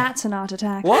 That's an Art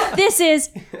Attack. What? This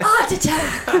is Art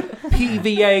Attack.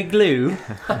 PVA glue. When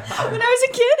I was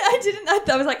a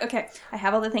kid, I was like, okay, I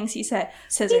have all the things he said.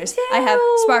 Scissors. Me I have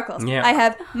too. sparkles. Yeah. I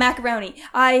have macaroni.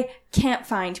 I can't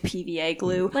find PVA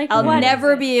glue. Like I'll what?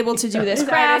 never be able to do this Art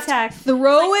craft. Attack.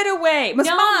 Throw it away. No,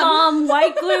 Mom,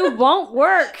 white glue won't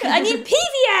work. I need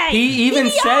PVA. He even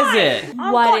says it.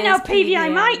 What is now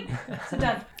PVA,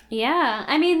 mate. Yeah,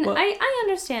 I mean, I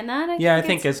understand that. Yeah, I it's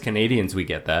think as Canadians we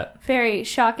get that. very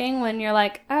shocking when you're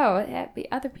like, oh, the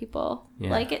other people Yeah.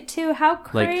 like it too. How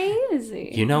Like,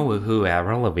 crazy! You know who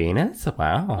Avril Lavigne is?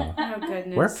 Wow. oh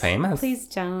goodness, We're famous. Please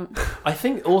don't. I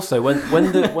think also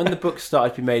when the book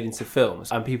started to be made into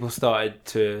films and people started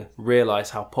to realise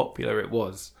how popular it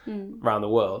was around the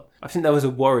world, I think there was a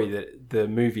worry that the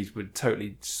movies would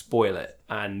totally spoil it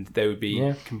and they would be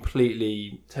Yeah.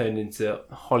 completely turned into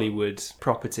Hollywood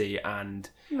property and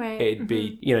Right. it'd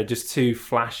be just too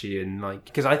flashy and like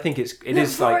because I think it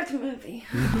is like movie.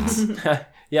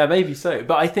 yeah, maybe so.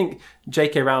 But I think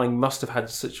J.K. Rowling must have had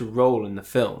such a role in the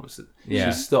films that Yeah.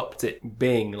 she stopped it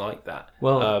being like that.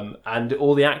 Well- and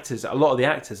all the actors, a lot of the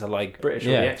actors are like British,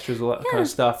 all Yeah. the extras, all that kind of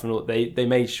stuff, and they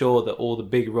made sure that all the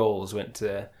big roles went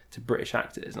to British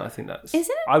actors, and I think that's.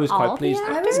 Isn't it I was all quite the pleased.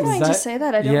 I was going to that- say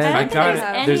that. I don't Yeah, think I think got there's it.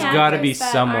 any There's got to be actors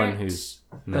that someone aren't- who's.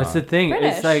 That's the thing.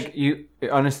 British. It's like you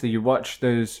honestly you watch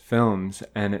those films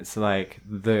and it's like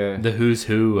the who's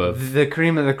who of. the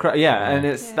cream of the crop. Yeah, and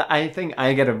it's I think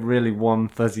I get a really warm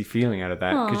fuzzy feeling out of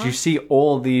that because you see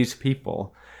all these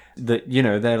people that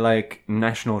they're like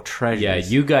national treasures. Yeah,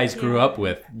 you guys grew up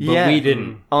with, but Yeah. we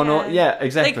didn't. on all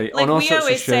exactly Like on all we sorts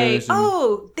always of say, shows. and-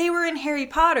 oh, they were in Harry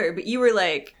Potter, but you were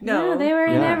like, no, No, they were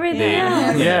in Yeah. everything They-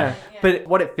 else. yeah. But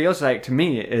what it feels like to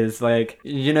me is like,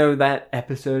 you know, that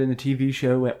episode in the TV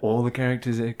show where all the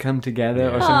characters come together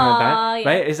or something like that, Aw, yeah.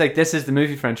 right? It's like this is the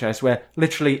movie franchise where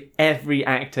literally every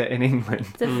actor in England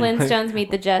The Flintstones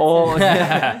meet the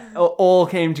Jetsons. all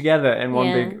came together in one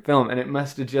Yeah. big film, and it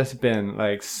must have just been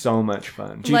like so much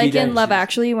fun. Like in Dench Love is-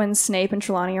 Actually, when Snape and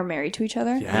Trelawney are married to each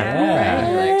other. Yeah.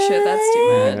 Right? You're like, shit,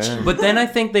 that's too much. But then I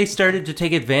think they started to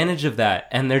take advantage of that,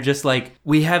 and they're just like,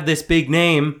 we have this big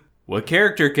name. What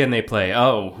character can they play?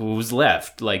 Oh, who's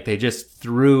left? Like, they just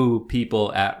threw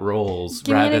people at roles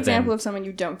Give me rather an example than. of someone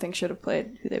you don't think should have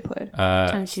played who they played.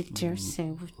 Don't you dare say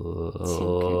what you're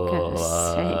gonna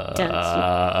say.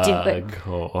 Don't you do it.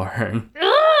 Corn.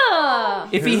 Ugh.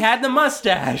 If he had the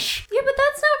mustache. Yeah, but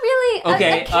that's not really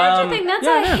Okay, a character thing. That's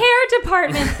a hair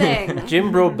department thing.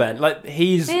 Jim Broadbent, like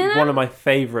he's Yeah. one of my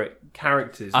favorite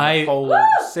characters in I- the whole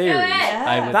series.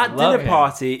 I would That love dinner him.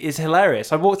 party is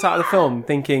hilarious. I walked out of the film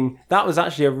thinking that was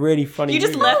actually a really funny. You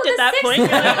just movie. left at that point. You're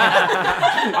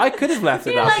like, I could have left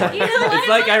at You're that like, point. you know what? It's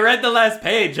like I read the last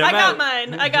page. I'm I got out.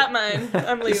 mine. I got mine.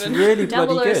 I'm It's leaving. really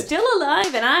bloody Dumbledore's good. still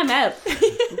alive and I'm out.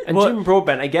 And Jim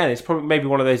Broadbent again is probably maybe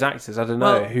one of those actors I don't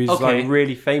know Well, who's okay. like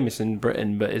really famous in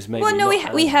Britain, but is maybe. Well, no,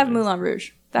 not we have known. Moulin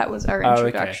Rouge. That was our Oh, okay.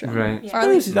 introduction. Right. Or at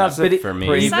least That's But it for me.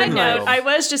 pretty Side big note, nail. I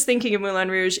was just thinking of Moulin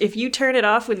Rouge. If you turn it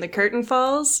off when the curtain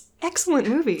falls, excellent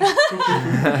movie.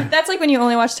 that's like when you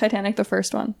only watch Titanic, the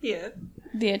first one, Yeah.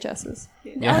 VHSs.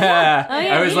 Yeah. Oh,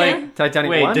 yeah, I was yeah. like, Titanic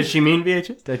wait, 1? does she mean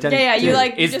VHS? Titanic Yeah, you 2.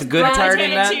 like Is just the good grab- part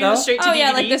in that, though? Straight to Oh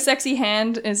yeah, DVD. like the sexy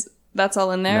hand is that's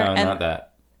all in there. No, and not that.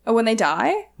 Oh, when they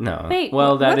die? No. Wait,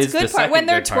 well, that What's is good the part? second When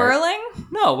they're good part. twirling?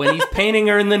 No, when he's painting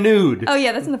her in the nude. Oh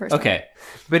yeah, that's in the first one. Okay.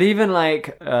 But even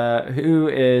like, who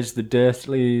is the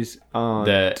Dursleys aunt?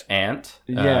 The aunt.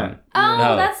 Yeah. Oh,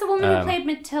 No, that's the woman who um, played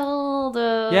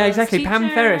Matilda. Yeah, exactly. Pam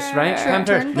teacher. Ferris, right? Pam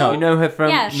Ferris. Turnbull? You know her from...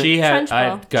 Yeah. She had. Trunchbull.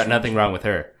 I've got nothing wrong with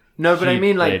her. No, but She I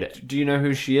mean, played like, it. do you know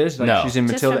who she is? Like, No. she's in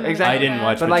Just Matilda. from Exactly. I didn't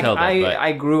watch But like, Matilda. but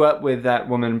I grew up with that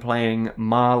woman playing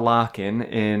Ma Larkin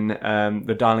in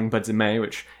The Darling Buds of May,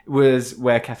 which was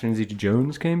where Catherine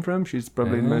Zeta-Jones came from. She's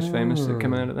probably the most famous to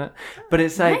come out of that. But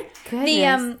it's like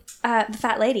Goodness. The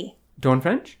fat lady. Dawn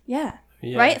French. Yeah.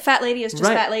 Yeah. Right? Fat lady is just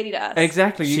Right. fat lady to us.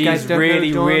 Exactly. You She's guys don't really,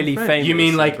 know Dawn really French. famous. You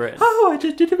mean in like, Britain. oh, I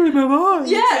just did it with my voice.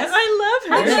 Yes. I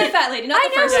love I her. know fat lady, not I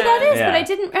the know first who that is, Yeah. but I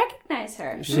didn't recognize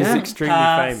her. She's Yeah. extremely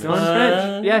famous. Dawn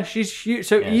French. Yeah, she's huge.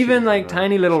 So Yeah, she even was like right.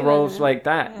 tiny little roles like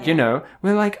that, you know,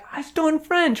 we're like, oh, it's Dawn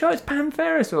French. Oh, it's Pam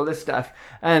Ferris. All this stuff,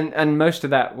 and most of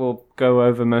that will go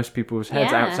over most people's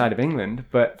heads Yeah. outside of England.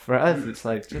 But for us, it's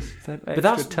like just that extra But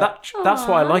that's touch. that's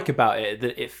what I Aw. like about it.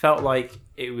 That it felt like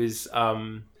it was.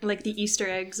 Like the Easter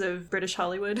eggs of British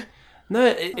Hollywood. No,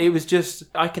 it was just.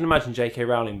 I can imagine J.K.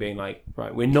 Rowling being like,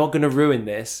 right, we're not going to ruin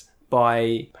this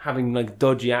by having like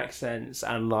dodgy accents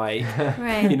and like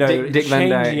Right. you know Dick Van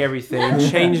Dyke. changing everything,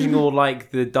 changing all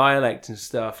like the dialect and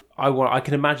stuff. I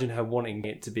can imagine her wanting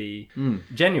it to be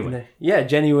Genuine. yeah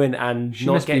genuine and She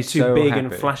not must be get too so big and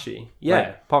happy. flashy. Yeah. Like,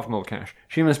 apart from all the cash,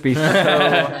 she must be so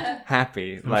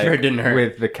happy. Like sure it didn't hurt.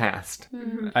 with the cast.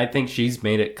 I think she's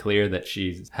made it clear that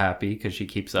she's happy because she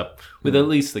keeps up with at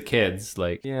least the kids.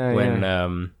 Like Yeah,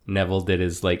 when Neville did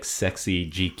his like sexy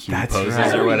GQ That's poses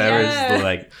right. or whatever. Yeah. It's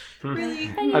like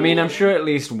I mean, I'm sure at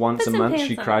least once Put a some month pants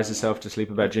she on. cries herself to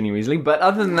sleep about Ginny Weasley. But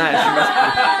other than that, she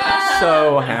must be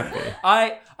so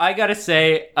happy. I gotta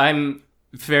say I'm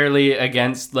fairly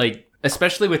against like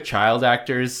especially with child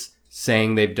actors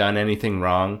saying they've done anything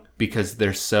wrong because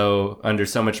they're so under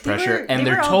so much pressure and they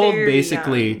they're were all told very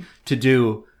basically young. to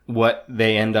do what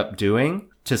they end up doing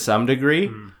to some degree.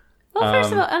 Well,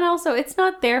 first of all, and also, it's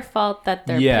not their fault that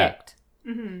they're Yeah. picked.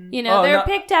 You know, Oh, they're no-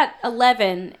 picked at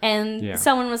 11, and Yeah.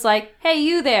 someone was like, "Hey,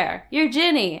 you there? You're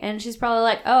Ginny," and she's probably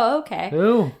like, "Oh, okay."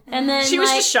 Oh. And then She was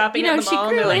like, just shopping you know, at the she mall and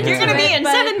grew they're like, into you're going to be it, in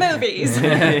but- 7 movies.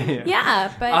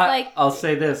 Yeah, but like, I'll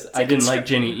say this: I didn't like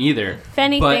Ginny either. if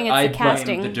anything, But it's I the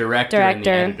casting blame the director and the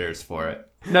editors for it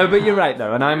No, but you're right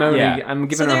though, and I'm only Yeah. I'm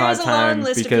So giving her a there hard is a long time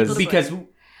list of because people to because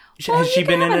Well, has she you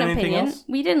can been in have an anything opinion. else?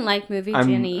 We didn't like movie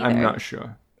Ginny either. I'm not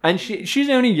sure. And she's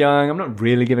only young. I'm not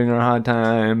really giving her a hard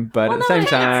time, but Well, at the no, same it's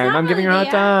time, not I'm giving her a really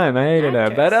hard the time. I hated her,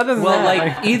 but other than Well, that,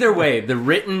 like either way, the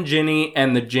written Ginny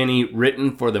and the Ginny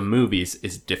written for the movies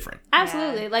is different.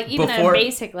 Absolutely, like even Before at a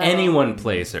basic level. anyone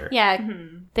plays her. Yeah,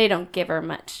 they don't give her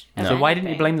much. of so why didn't you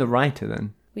anything. blame the writer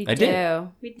then? We I do. did.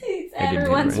 We do. It's I didn't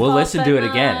everyone's do We'll fault listen to but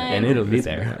it again, mine. and it'll be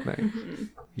there.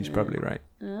 He's probably right.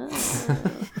 Oh.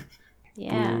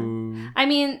 Yeah. I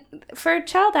mean, for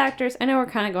child actors, I know we're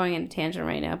kind of going into tangent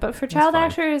right now, but for child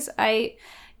actors, I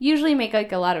usually make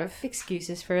like a lot of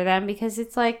excuses for them because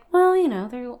it's like, well, you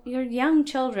know, you're young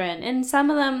children, and some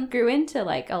of them grew into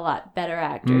like a lot better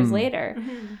actors later.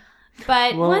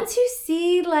 But Well- once you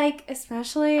see, like,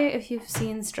 especially if you've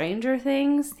seen Stranger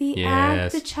Things,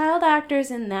 Yes. the child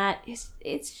actors in that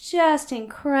it's just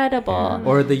incredible.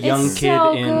 Or the young it's kid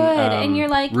so in good, and you're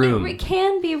like, Room. it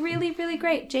can be really, really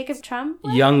great. Jacob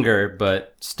Tremblay. Younger,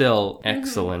 but still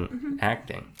excellent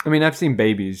acting. I mean, I've seen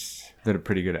babies that are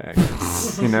pretty good at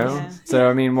acting, you know? Yeah. So,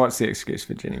 I mean, what's the excuse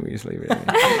for Ginny Weasley,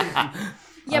 really?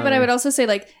 Yeah, but I would also say,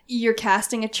 like, you're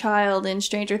casting a child in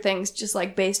Stranger Things just,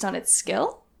 like, based on its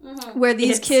skill. Where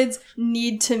these kids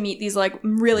need to meet these, like,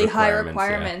 really high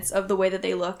requirements of the way that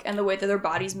they look and the way that their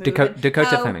bodies move.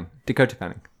 Dakota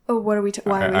Fanning. Oh, what are we...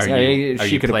 why are we Are saying? you-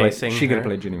 she could have placing played. She could her? have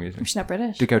played Ginny Weasley. She's not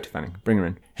British. Dakota Fanning, bring her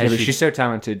in. Has she- She's so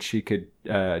talented. She could.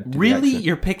 Do the Really? accent.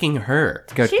 You're picking her?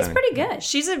 Dakota She's Fanning. pretty good.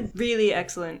 She's a really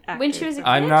excellent actor. When she was a kid,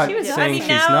 I'm not she was saying I awesome. mean,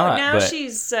 she's now not, but-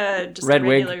 she's just Red a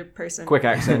wig, regular person. Quick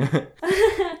accent.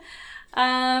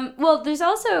 Well, there's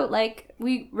also, like,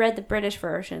 we read the British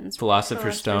versions.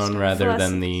 Philosopher's Stone rather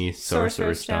than the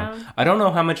Sorcerer's Stone. I don't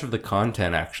know how much of the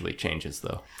content actually changes,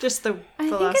 though. Just the I think it's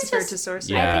philosopher just- to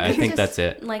sorcerer. Yeah, I it's think just, that's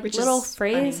it. Like Which little is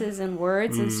phrases and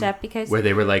words and stuff because. Where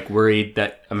they were like worried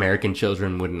that American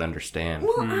children wouldn't understand.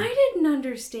 Well, I didn't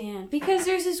understand because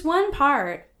there's this one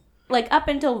part, like up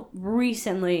until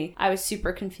recently, I was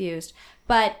super confused.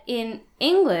 But in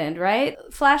England, right,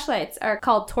 flashlights are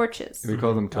called torches. We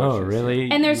call them torches. Oh, really?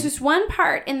 And there's this one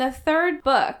part in the third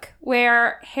book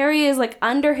where Harry is like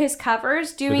under his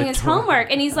covers doing With a his torch.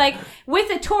 homework and he's like with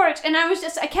a torch. And I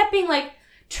kept being like,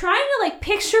 trying to like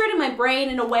picture it in my brain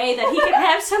in a way that he could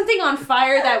have something on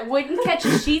fire that wouldn't catch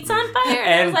his sheets on fire. I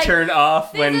and was like, turn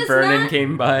off this when is Vernon not-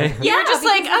 came by. Yeah, Yeah, just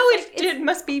like, because oh, it's like- it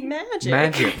must be magic.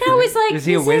 Magic. And I was like, Is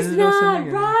he a this wizard is or not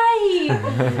something?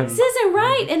 right. This isn't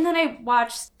right. And then I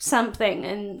watched something,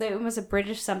 and it was a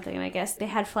British something, and I guess they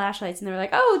had flashlights, and they were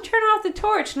like, oh, turn off the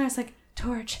torch. And I was like,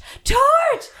 torch!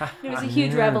 And it was a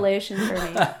huge revelation for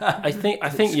me. I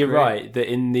think you're right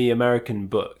that in the American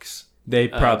books, They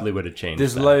probably would have changed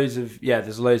there's that.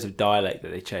 loads of dialect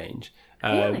that they change.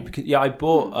 Really? Because, I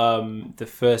bought the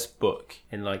first book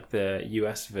in like the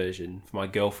US version for my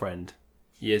girlfriend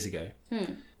years ago. You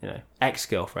know,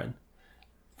 ex-girlfriend,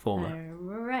 former,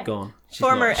 Right. gone. She's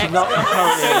Former not- she's ex.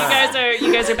 not So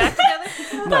you guys are back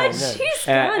together. no. She's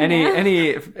gone now.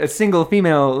 Any single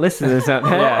female listeners out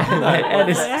there? Ed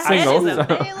is single. Ed is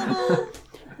so- available.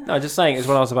 No, just saying. It was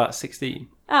when I was about 16.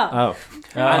 Oh.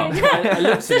 Oh, I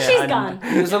looked So at it she's and gone.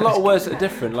 There's a lot of words that are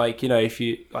different. Like, you know, if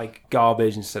you like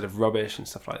garbage instead of rubbish and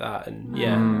stuff like that,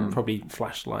 and probably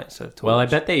flashlight instead of torch. Well, I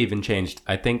bet they even changed.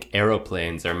 I think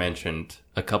aeroplanes are mentioned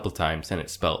a couple times, and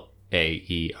it's spelled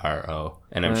AERO.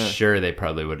 And I'm sure they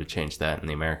probably would have changed that in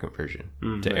the American version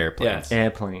to airplanes.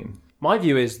 airplane. My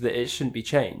view is that it shouldn't be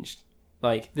changed.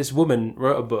 Like, this woman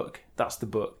wrote a book. That's the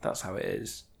book. That's how it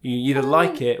is. You either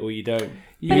like it or you don't.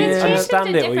 You But it's changed understand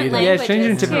into it or you different don't. Yeah, it's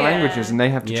changing in different too. languages, and they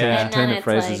have to Yeah. change And the turn then of it's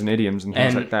phrases like- and idioms and things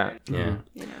And- like that. Yeah.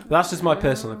 But that's just my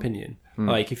personal opinion.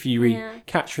 Like, if you read Yeah.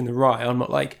 Catcher in the Rye, I'm not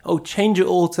like, oh, change it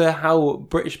all to how a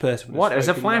British person would What is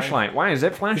a spoken, like- flashlight? Why is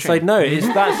it flashing? It's like, no,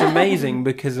 that's amazing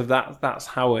because of that. That's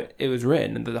how it was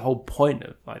written, and the whole point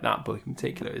of like that book in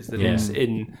particular is that Yeah. it's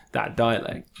in that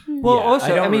dialect. Well, Yeah, also,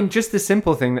 I don't mean, re- just the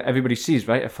simple thing that everybody sees,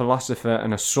 right? A philosopher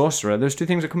and a sorcerer, those two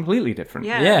things are completely different.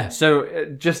 Yeah. Yeah. So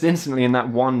just instantly in that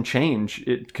one change,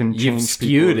 it can change You've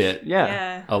skewed people's- it. Yeah.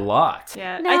 Yeah. A lot.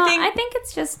 Yeah. No, I think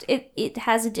it's just it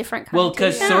has a different Well,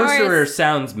 because connotation. sorcerer Or it's-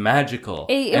 sounds magical,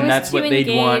 It and was that's to what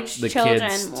they'd want engage the children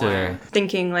kids more. to.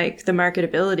 thinking like the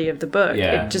marketability of the book.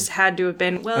 Yeah. It just had to have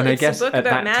been, well, And I it's guess a book at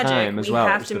about that magic. time as We well, it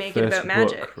have was to the make it about first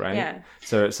magic. book, right? Yeah.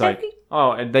 So it's like,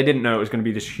 oh, and they didn't know it was going to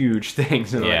be this huge thing.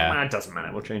 So they're Yeah. like, well, it doesn't matter,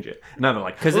 we'll change it. Now they're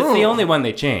like, Because it's the "Oh." only one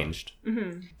they changed.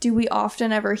 Do we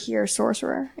often ever hear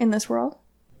sorcerer in this world?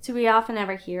 Do we often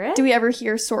ever hear it? Do we ever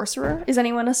hear sorcerer? Is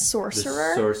anyone a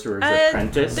sorcerer? Sorcerer's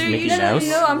Apprentice, Mickey Mickey Mouse.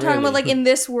 No, I'm talking about like in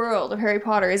this world of Harry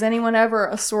Potter. Is anyone ever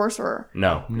a sorcerer?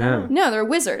 No. No. No, they're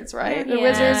wizards, right? They're Yeah.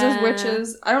 wizards, there's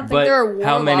witches. I don't think But there are warlocks.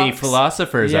 how many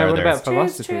philosophers Yeah, are what there? about It's true,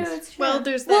 philosophers? it's true. Well,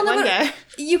 there's that Well, no, one but guy.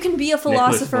 you can be a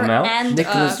philosopher Flamel? and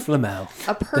Nicholas Flamel.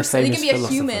 a person. You can famous be a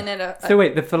philosopher. human and a So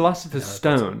wait, the Philosopher's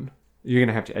Stone, you're going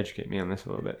to have to educate me on this a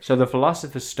little bit. So the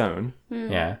Philosopher's Stone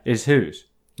Yeah. is whose?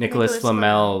 Nicholas Nicholas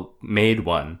Flamel made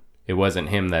one. It wasn't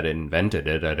him that invented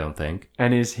it, I don't think.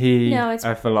 And is he No, it's-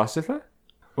 a philosopher?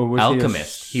 Or was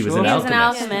Alchemist. He was an He was an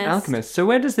alchemist. alchemist. alchemist. So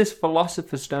where does this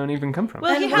Philosopher's Stone even come from?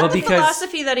 Well, he had Well, the because-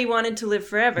 philosophy that he wanted to live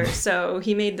forever, so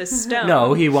he made this stone.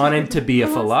 No, he wanted to be a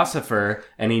philosopher,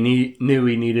 and he knew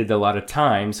he needed a lot of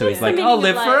time, so he's like, Meaning I'll of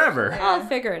live life. forever. I'll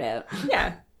figure it out.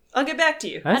 Yeah. I'll get back to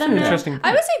you. That's an interesting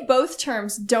I would say both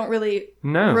terms don't really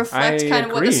reflect kind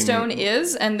of what the stone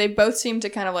is, and they both seem to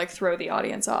kind of like throw the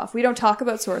audience off. We don't talk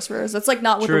about sorcerers. That's like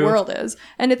not what the world is,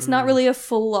 and it's not really a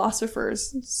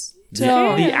philosopher's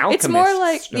stone. The alchemist it's more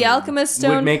like stone the alchemist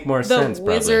stone would make more sense. The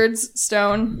probably. wizard's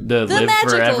stone, The live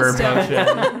magical forever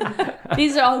stone. potion.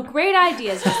 These are all great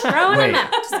ideas. Just throwing them out.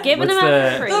 Just giving them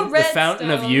out for free. The The red fountain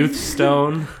of stone. youth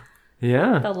stone.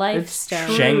 Yeah. The life It's stone.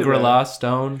 true. Shangri-La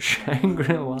stone.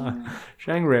 Shangri-La.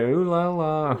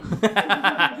 Shangri-La.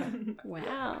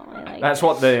 Wow. I like That's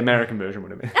what the American version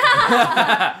would have been.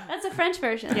 That's a French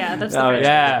version. Yeah, that's the Oh, French.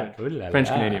 Yeah.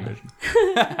 French-Canadian version.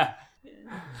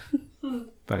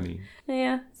 Funny.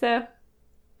 Yeah, so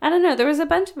I don't know. There was a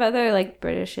bunch of other like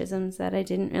Britishisms that I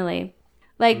didn't really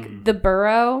like. The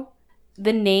borough,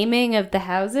 the naming of the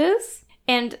houses,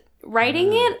 and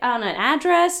writing it on an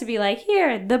address to be like,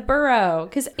 here, the borough.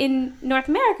 Because in North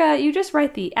America, you just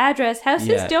write the address.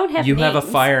 Houses don't have You names. have a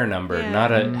fire number, Yeah.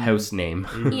 not a house name.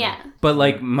 Yeah. But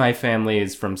like my family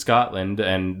is from Scotland,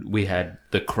 and we had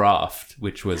the Croft,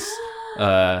 which was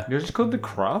Yours is called the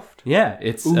Croft? yeah,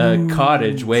 it's a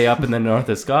cottage way up in the north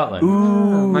of Scotland.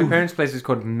 My parents' place is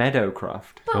called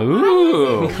Meadowcroft.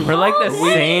 Ooh, we're like the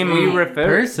same We refer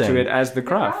person. to it as the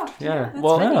Croft. Yeah.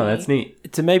 Well, Oh, that's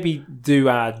neat. to maybe do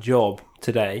our job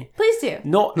today, Please do.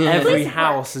 not every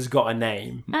house has got a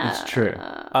name. It's true.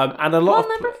 And a lot Well, of...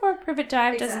 number 4 Privet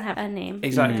Drive doesn't have a name.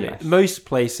 Exactly. Yes. Most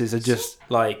places are just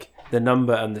like the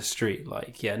number and the street.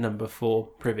 Like, yeah, number 4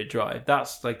 Privet Drive.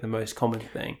 That's like the most common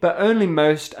thing. But only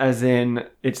most, as in,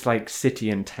 it's like city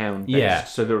and town based. Yeah.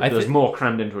 So I there's thi- more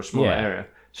crammed into a smaller Yeah. area.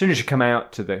 As soon as you come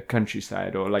out to the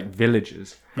countryside or like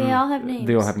villages, They all have names.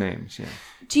 they all have names, yeah.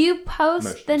 Do you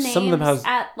post the names Some of them has-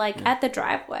 at the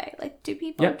driveway? Like, do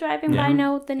people Yep. driving by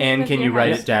know the name And of can your you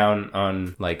write house? it down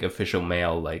on like official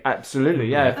mail? Like Absolutely,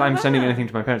 yeah. If I'm sending anything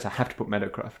to my parents, I have to put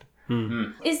Meadowcroft.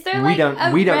 Is there We like don't-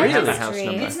 a we don't registry? have a house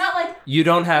number. It's not like you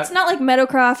don't have. it's not like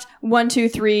Meadowcroft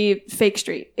 123 Fake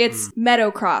Street. It's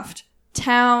Meadowcroft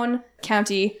town,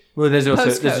 county. Well, there's also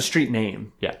Postcode. there's a street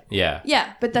name. Yeah. Yeah.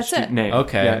 Yeah, but that's Street it. name.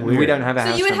 Okay, Yeah, we weird. don't have a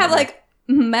house So you would have number. like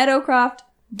Meadowcroft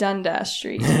Dundas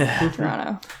Street,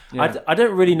 Toronto. I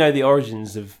don't really know the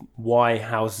origins of why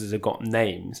houses have got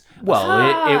names.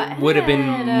 Well, it would have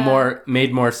been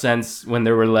made more sense when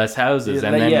there were less houses,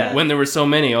 and then when there were so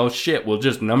many, oh shit, we'll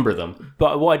just number them.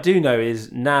 But what I do know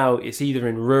is now it's either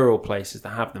in rural places that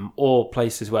have them or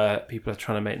places where people are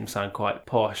trying to make them sound quite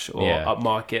posh or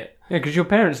upmarket. Yeah, because your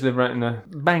parents live right in the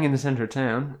bang in the centre of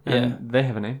town, and Yeah. they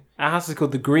have a name. Our house is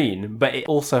called the Green, but it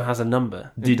also has a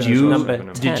number. Did does you also have a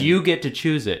number. did you get to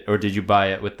choose it, or did you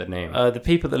buy it with the name? The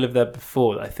people that lived there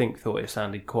before, I think, thought it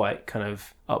sounded quite kind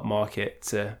of upmarket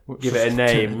to give it a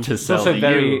name. to It's sell also to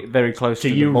very, you, very close to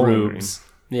to you, the bowling rubes.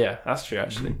 Yeah, that's true,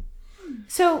 actually.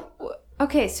 So,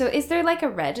 okay, so is there like a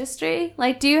registry?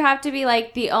 Like, do you have to be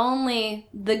like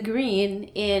the Green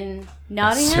in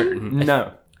Nottingham? Certain Green.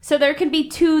 No, So there can be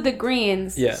two the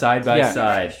Greens. Yeah. side by Yeah.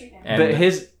 side. And but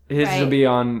his Right. will be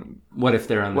on. what if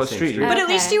they're on the What same street? street? But at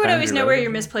least Okay. you would always Boundary know where Road.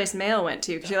 your misplaced mail went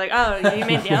to, because you're like, oh, you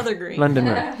made the other green. London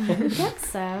Road. I guess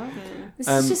so. This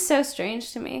is just so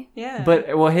strange to me. Yeah.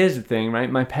 But well, here's the thing,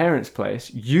 right? My parents' place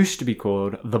used to be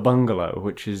called the Bungalow,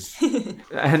 which is,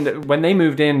 and when they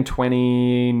moved in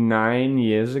 29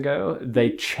 years ago,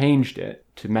 they changed it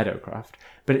to Meadowcroft.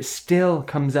 But it still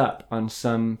comes up on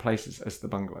some places as the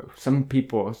Bungalow. Some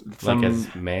people, some Like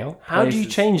as mail? How do you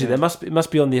places, change it? yeah. It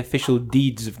must be on the official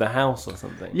deeds of the house or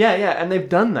something. Yeah, and they've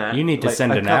done that. You need to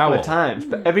send a an couple owl. of times,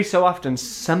 but every so often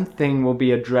something will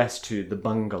be addressed to the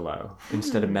Bungalow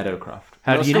instead of Meadowcroft.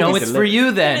 How do you know it's for you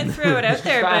I didn't then? throw it out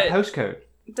there, Got a but postcode.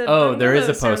 the Oh, there is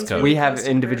a bungalow sounds postcode. really We have close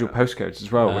to individual Borough. postcodes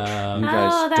as well, which you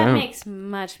guys Oh, that don't. makes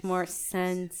much more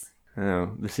sense.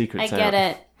 Oh, the secret's I get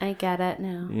out. it. I get it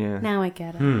now. Yeah. Now I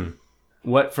get it.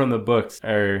 What from the books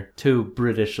are two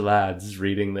British lads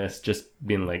reading this just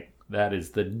being like, that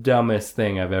is the dumbest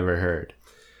thing I've ever heard?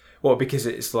 Well, because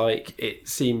it's like, it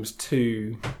seems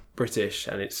too British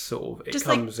and it's sort of, it Just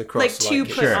comes like across too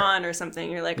like... put on or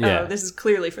something. You're like, Yeah. oh, this is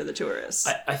clearly for the tourists.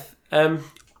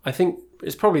 I think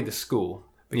it's probably the school.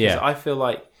 Because Yeah. I feel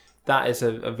like that is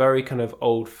a very kind of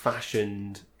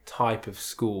old-fashioned type of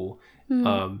school.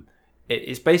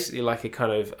 It's basically like a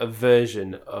kind of a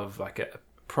version of like a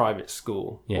private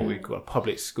school, what we call a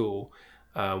public school,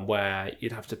 where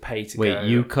you'd have to pay to go. Wait,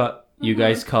 you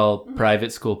guys call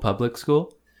private school public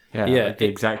school? Yeah, Yeah, like the it-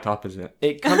 exact opposite.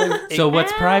 It kind of... So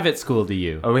what's private school to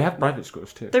you? Oh, we have private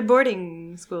schools too. They're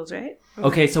boarding schools, right?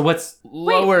 Okay, so what's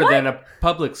lower than a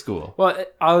public school? Well,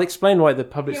 I'll explain why the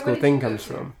public school thing comes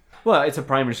from. Well, it's a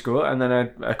primary school and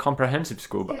then a comprehensive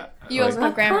school. But You also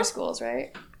have grammar schools,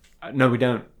 right? no, we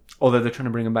don't. Although they're trying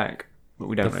to bring them back, but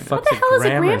we don't The know. fuck's the hell is a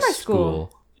grammar school?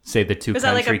 school? Say the two Is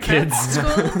that like country a prep kids.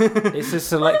 school? It's a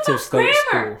selective state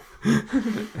grammar?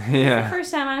 school. Yeah,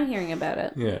 First time I'm hearing about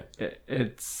it. Yeah.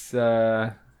 it's. It's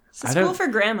a I school don't- for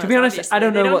grandmas. To be honest, obviously. I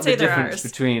don't They know what the say they're difference ours.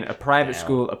 between a private Yeah.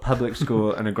 school, a public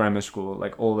school, and a grammar school,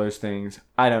 like all those things.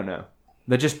 I don't know.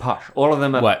 They're just posh. All of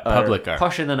them are, What public are?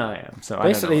 posher than I am. So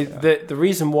Basically, I don't know. the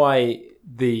reason why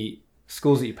the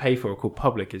schools that you pay for are called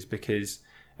public is because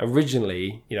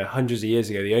originally, hundreds of years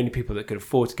ago, the only people that could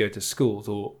afford to go to schools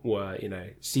were,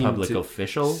 seemed Public to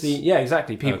officials? yeah,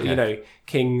 exactly. People, Okay.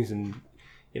 kings and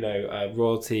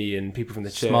royalty and people from the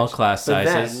church. Small class But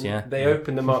sizes, then yeah. They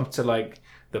opened them up to like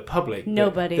the public. but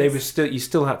Nobody's. They were you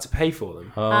still had to pay for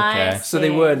them. Oh, okay. I So they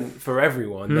see. weren't for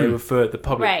everyone. They were for the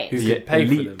public Right. who Yeah, could pay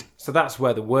for elite. them. So that's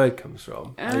where the word comes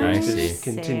from. And I it see. just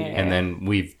continue. And then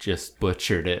we've just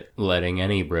butchered it, letting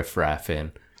any riffraff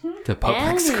in to public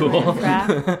Any school.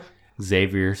 riffraff.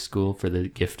 Xavier School for the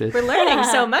Gifted. We're learning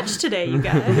so much today, you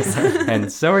guys.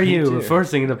 And so are you. We're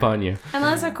forcing it upon you.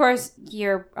 Unless, of course,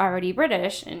 you're already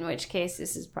British, in which case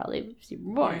this is probably super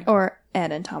boring. Or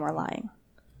Ed and Tom are lying.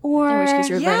 Or In which case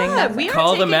you're learning yeah, nothing. we are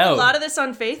Call them taking a out. lot of this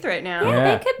on faith right now.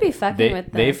 yeah, they could be fucking They, with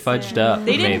this. they fudged up.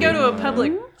 They didn't maybe. go to a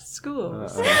public school.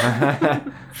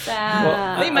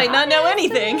 Well, They might not know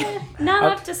anything. not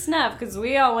up to snuff, because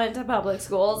we all went to public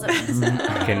schools.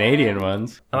 Canadian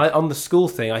ones. And on the school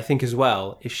thing, I think as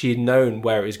well, if she had known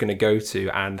where it was going to go to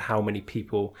and how many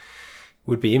people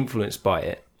would be influenced by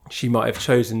it, she might have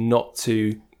chosen not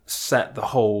to set the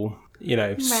whole,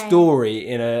 story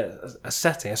in a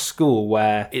setting, a school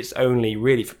where it's only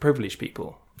really for privileged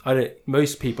people.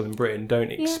 Most people in Britain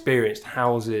don't experience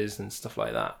houses and stuff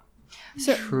like that.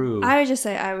 So True. I would just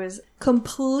say I was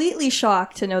completely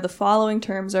shocked to know the following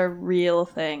terms are real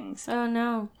things. Oh,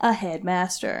 no. A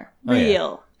headmaster. Oh, yeah.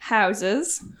 Real.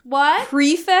 Houses. What?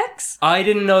 Prefects. I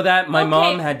didn't know that. My Okay.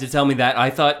 mom had to tell me that.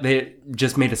 I thought they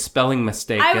just made a spelling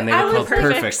mistake and they I were was called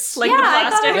perfects. Like yeah, the I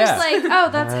thought it plastic. was like, oh,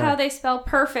 that's how they spell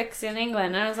perfects in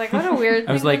England. And I was like, what a weird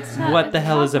I was thing like, that's not- what the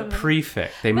hell is a awesome.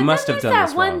 prefect? They But must then have there's done that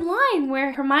this one wrong. line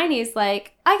where Hermione's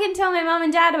like, I can tell my mom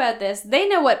and dad about this. They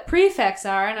know what prefects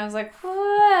are. And I was like,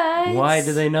 what? Why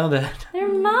do they know that? They're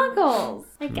muggles.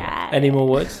 I got Any it. more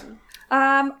words?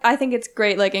 I think it's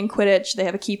great. Like in Quidditch, they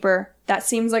have a keeper. That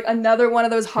seems like another one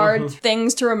of those hard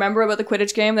things to remember about the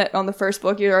Quidditch game that on the first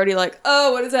book you're already like,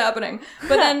 oh, what is happening?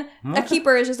 But then a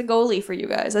keeper is just a goalie for you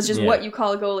guys. That's just Yeah. what you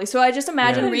call a goalie. So I just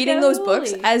imagine Yeah. reading those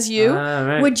books Goalie. as you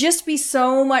Right. would just be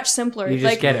so much simpler. You just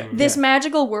like get it. this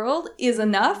magical world is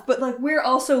enough, but like we're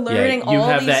also Yeah, learning you all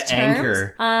have these that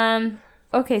terms. anchor.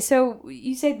 Okay, so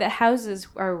you say the houses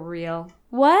are real.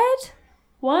 What?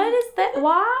 What is that?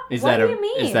 What? Is what that do you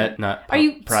mean? Is that not Are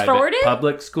you private sorted?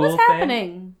 public school What's thing?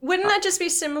 happening? Wouldn't that just be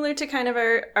similar to kind of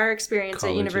our experience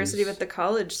Colleges. at university with the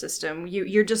college system?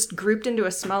 You're just grouped into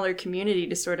a smaller community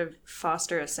to sort of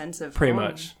foster a sense of Pretty home.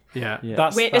 much. Yeah. Yeah.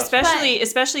 That's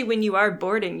Especially when you are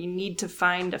boarding, you need to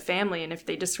find a family, and if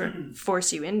they just sort of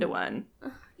force you into one,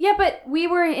 Yeah, but we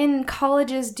were in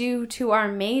colleges due to our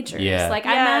majors. Yeah. Like,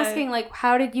 I'm Yeah. asking, like,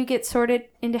 how did you get sorted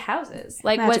into houses?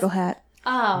 Like, Magical what? hat.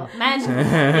 Oh, magical.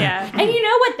 yeah. And you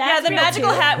know what that's Yeah, the real magical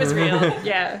too. hat was real.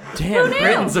 Yeah. Damn,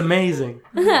 Britain's amazing.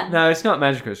 No, it's not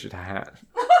magical. It's just a hat.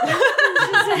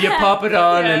 You pop it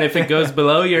on, and if it goes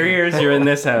below your ears, you're in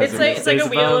this house. It's like a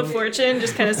wheel of fortune,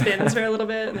 just kind of spins for a little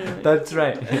bit. And then... That's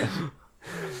right.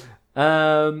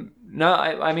 No,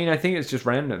 I mean, I think it's just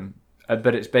random.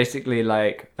 But it's basically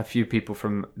like a few people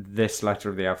from this letter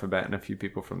of the alphabet and a few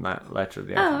people from that letter of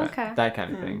the alphabet. okay. That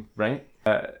kind of thing, right?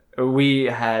 We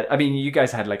had, I mean, you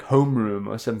guys had like homeroom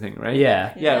or something, right?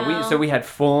 Yeah. Yeah, No. so we had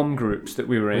form groups that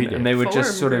we were in, We did. and they would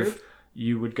just Form sort of, group?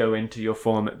 you would go into your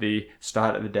form at the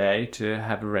start of the day to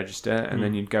have a register, and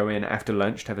then you'd go in after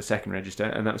lunch to have a second register,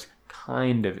 and that was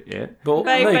kind of it. But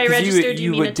By 'cause register, do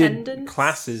you mean did attendance?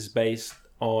 classes based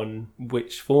on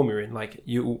which form you're in. Like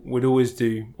you would always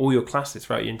do all your classes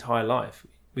throughout your entire life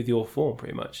with your form,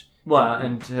 pretty much. Well,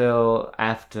 until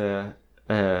after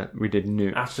we did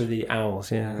newt. After the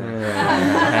owls,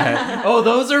 yeah. Oh,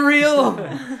 those are real.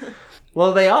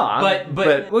 Well, they are.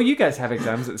 But- well, you guys have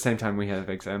exams at the same time we have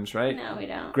exams, right? No, we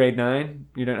don't. Grade 9?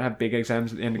 You don't have big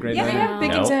exams at the end of grade Yeah, 9? we have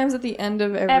big No. exams at the end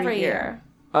of Every year.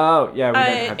 Oh, yeah, we don't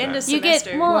have end that. of You get,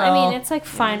 semester. well, I Well, mean, it's like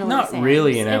final not exams.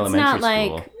 really in It's elementary not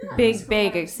like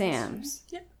big exams.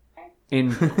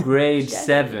 In grade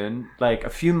 7, like a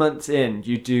few months in,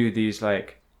 you do these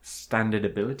like standard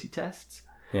ability tests.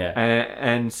 Yeah.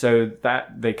 And so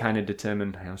that they kind of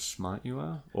determine how smart you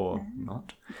are or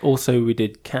not. Also, we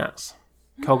did cats.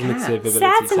 Cognitive ability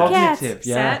Sats and test. cats. Cognitive,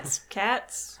 yeah. Sats,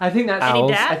 cats. I think that's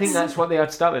Owls. I think that's what they ought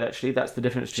to start with. Actually, that's the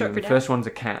difference between Short them. for The first one's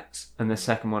a cats, and the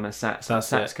second one are sats. And That's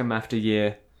sats it. come after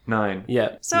year 9.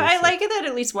 Yeah. So I like it that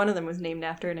at least one of them was named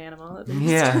after an animal. At least.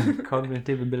 Yeah,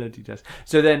 cognitive ability test.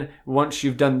 So then, once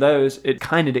you've done those, it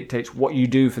kind of dictates what you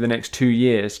do for the next 2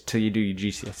 years till you do your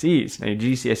GCSEs. Now, your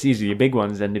GCSEs are your big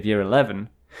ones, end of year 11.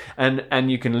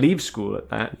 And you can leave school at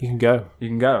that. You can go. You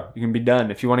can go. You can be done.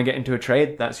 If you want to get into a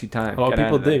trade, that's your time. A lot of Get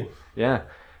out people there. do. Yeah.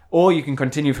 Or you can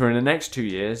continue for the next 2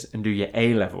 years and do your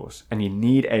A levels. And you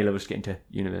need A levels to get into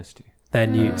university. They're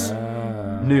newts.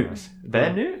 Newts.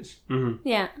 They're newts?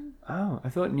 Yeah. Oh, I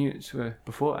thought newts were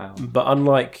before owls. But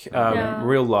unlike No.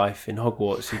 real life in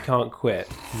Hogwarts, you can't quit.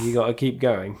 You got to keep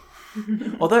going.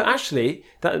 Although actually,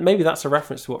 maybe that's a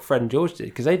reference to what Fred and George did,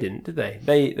 because they didn't, did they?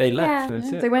 They left. Yeah.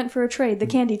 That's it. They went for a trade, the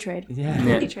candy trade. Yeah.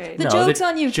 Candy trade. The joke's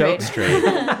on you, Jokes trade.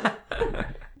 trade.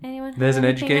 Anyone? There's an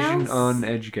have anything education else? on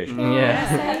education.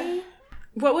 Yeah.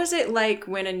 What was it like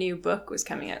when a new book was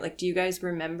coming out? Like, do you guys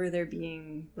remember there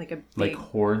being like a big... Like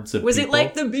hordes of was people. it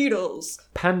like the Beatles?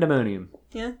 Pandemonium.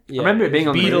 Yeah. I remember it being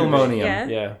on the news. Beatlemonium. Yeah.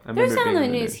 Yeah. I There's remember it on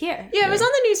being the news here. Yeah, it was on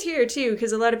the news here too,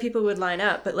 because a lot of people would line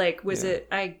up. But like, was it?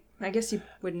 I guess you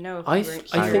wouldn't know if you I weren't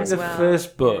here think as the well.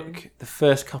 first book, the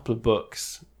first couple of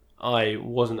books, I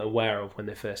wasn't aware of when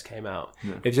they first came out.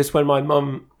 It was just when my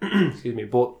mum, excuse me,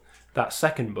 bought that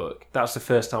second book. That was the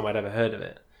first time I'd ever heard of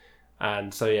it,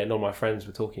 and so yeah, none of my friends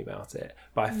were talking about it.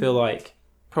 But I feel like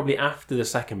probably after the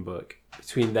second book,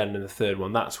 between then and the third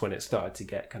one, that's when it started to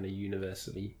get kind of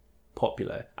universally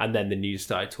popular, and then the news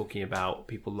started talking about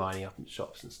people lining up in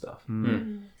shops and stuff.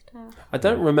 I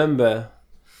don't remember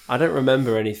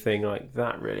anything like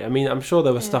that really. I mean, I'm sure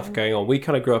there was stuff going on. We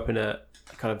kind of grew up in a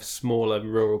kind of smaller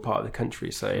rural part of the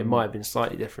country, so it might have been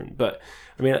slightly different, but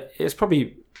I mean, it's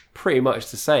probably pretty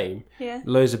much the same. Yeah.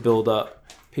 Loads of build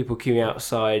up, people queuing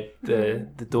outside the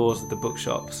doors of the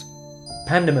bookshops.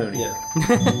 Pandemonium.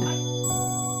 Yeah.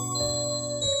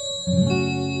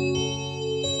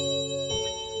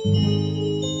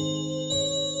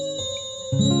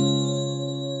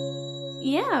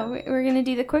 Yeah, we're gonna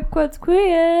do the quick quotes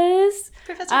quiz.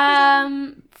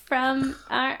 Professor From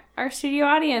our studio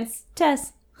audience,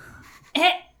 Tess.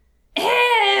 Okay,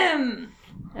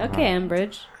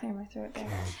 Umbridge. Clear my throat there.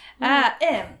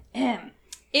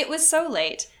 It was so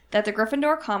late that the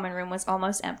Gryffindor common room was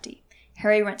almost empty.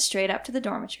 Harry went straight up to the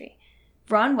dormitory.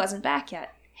 Ron wasn't back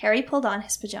yet. Harry pulled on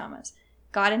his pajamas,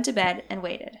 got into bed, and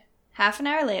waited. Half an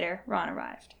hour later, Ron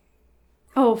arrived.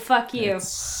 Oh, fuck you.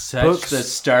 Such Books. the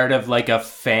start of like a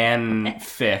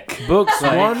fanfic. Books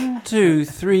Like- 1, 2,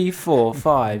 3, 4,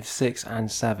 5, 6,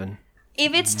 and 7.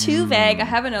 If it's too vague, I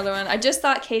have another one. I just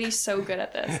thought Katie's so good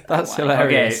at this. That's Why?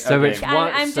 hilarious. So Okay. it's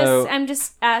one. I'm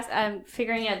just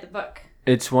figuring out the book.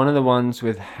 It's one of the ones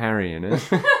with Harry in it.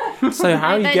 So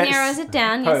Harry That gets narrows it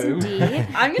down. Yes, home. indeed.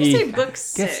 I'm gonna He say book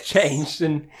 6. gets changed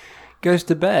and goes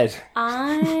to bed.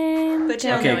 I'm. But you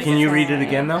don't Okay, know can it you gets read it bad.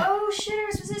 again though? Oh shit!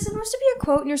 Was it supposed to be a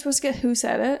quote, and you're supposed to get who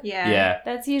said it? Yeah. Yeah.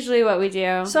 That's usually what we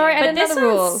do. Sorry, I but didn't know this the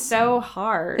one's rules. so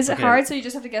hard. Is it Okay. hard? So you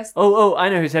just have to guess. Oh, I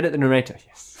know who said it. The narrator.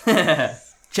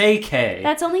 Yes. JK.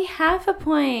 That's only half a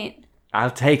point. I'll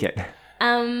take it.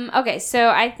 Okay, so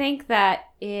I think that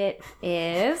it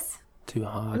is. Too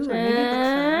hard.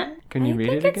 Can you I read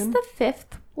think it it's again? the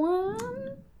fifth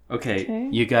one. Okay,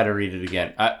 you gotta read it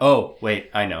again. Wait,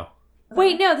 I know.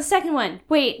 Wait, no, the second one.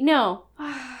 Wait, no,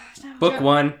 Book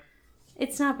 1.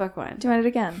 it's not book one. Do you want it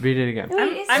again? Read it again.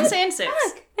 Wait, it's I'm just- saying 6.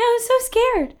 Fuck. No, I'm so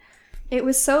scared. It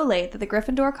was so late that the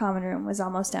Gryffindor common room was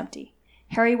almost empty.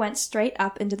 Harry went straight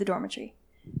up into the dormitory.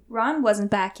 Ron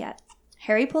wasn't back yet.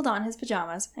 Harry pulled on his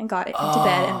pajamas and got into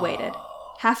bed and waited.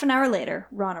 Half an hour later,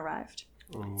 Ron arrived.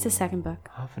 It's the second book.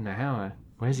 Half an hour.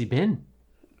 Where's he been?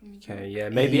 Okay, yeah,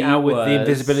 maybe He out with the was-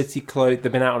 invisibility cloak.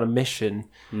 They've been out on a mission.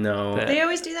 No. But- They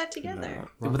always do that together.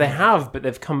 Well, they have, but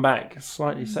they've come back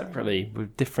slightly separately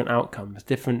with different outcomes,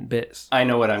 different bits. I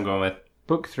know what I'm going with.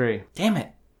 Book 3. Damn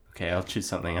it. Okay, I'll choose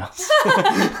something else.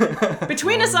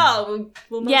 Between us all,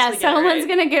 we'll mostly Yeah, get it someone's right.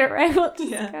 gonna get it right. We'll just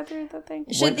Yeah. go through the thing.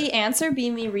 Should the answer be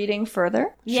me reading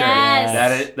further?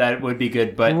 Yes. That would be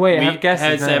good, but Wait, I have guesses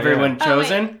has now, everyone yeah.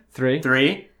 chosen? 3.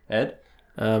 3? Ed?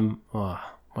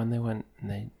 When they went and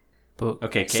they booked.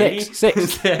 Okay, Katie?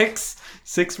 6.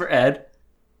 6 for Ed.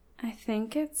 I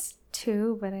think it's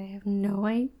 2, but I have no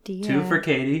idea. 2 for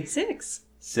Katie. 6.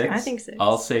 6? I think 6.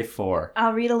 I'll say 4.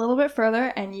 I'll read a little bit further,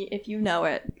 and if you know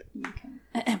it, you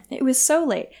can. It was so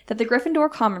late that the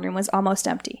Gryffindor common room was almost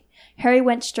empty. Harry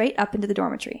went straight up into the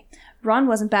dormitory. Ron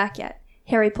wasn't back yet.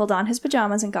 Harry pulled on his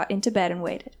pajamas and got into bed and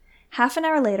waited. Half an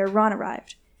hour later, Ron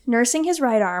arrived, nursing his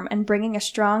right arm and bringing a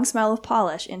strong smell of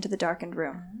polish into the darkened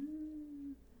room.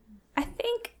 I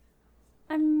think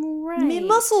I'm right. Me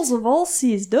muscles have all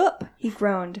seized up, he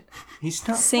groaned. He's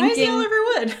not. Why is he all over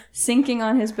wood? Sinking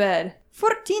on his bed.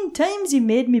 14 times he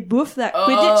made me boof that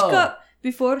Quidditch cup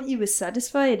before he was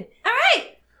satisfied. All right.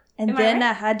 And then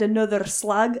I had another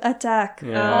slug attack.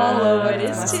 All over it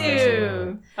is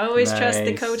too. Always trust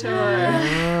the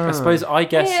KOTOR. I suppose I I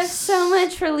guess. have so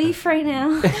much relief right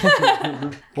now.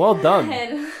 Well done.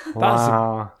 Head.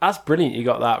 Wow. That's brilliant. You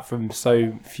got that from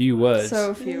so few words.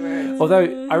 So few words.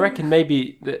 Although I reckon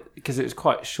maybe because it was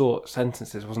quite short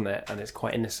sentences, wasn't it? And it's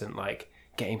quite innocent, like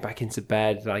getting back into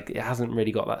bed. Like it hasn't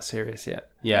really got that serious yet.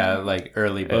 Yeah, like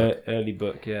early book. Early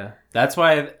book, yeah. That's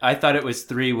why I thought it was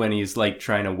 3 when he's like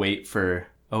trying to wait for.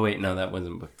 Oh wait, no, that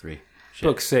wasn't book 3. Shit.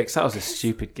 Book 6. That was a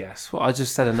stupid guess. Well, I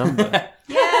just said a number.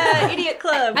 Yeah, idiot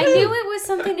club. I knew it was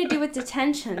something to do with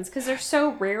detentions because they're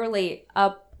so rarely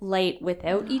up late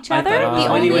without each other. I thought it was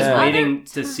The when he only was other waiting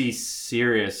to see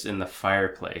Sirius in the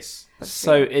fireplace.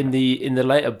 So in the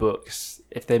later books,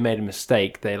 if they made a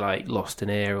mistake, they like lost an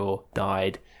ear or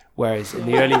died. Whereas in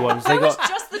the early ones, they got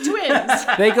Just the twins.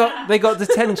 they got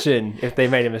detention if they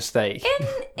made a mistake. in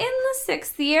the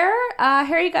 6th year,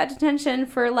 Harry got detention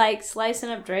for like slicing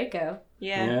up Draco.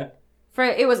 Yeah. For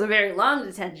it was a very long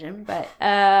detention, but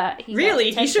he got Really? He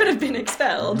detention. should have been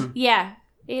expelled. Yeah,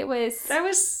 it was That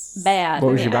was bad.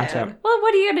 What was your bathtub? Well,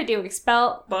 what are you gonna do?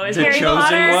 Expel boys The Harry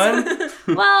chosen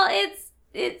one? Well,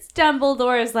 it's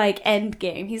Dumbledore's like end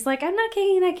game. He's like, I'm not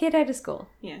kicking that kid out of school.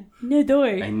 Yeah. No door.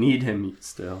 I need him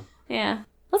still. Yeah.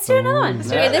 Let's do another one.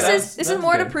 Okay, this is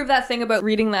more to good. prove that thing about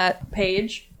reading that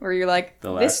page where you're like,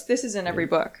 The this last- is in every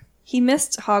book. He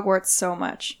missed Hogwarts so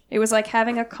much. It was like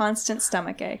having a constant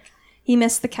stomachache. He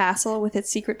missed the castle with its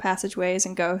secret passageways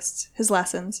and ghosts, his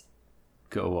lessons.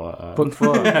 Go on. Book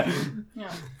 4.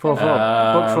 4. Book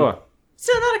 4.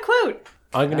 Still not a quote.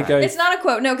 I'm gonna go. It's not a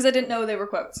quote, no, because I didn't know they were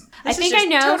quotes. I This is think I just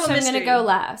know, total so I'm mystery. gonna go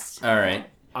last. All right.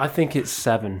 I think it's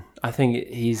 7. I think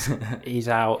he's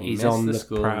out. He He's missed on the the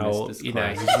school, prowl. missed his You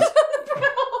know, class.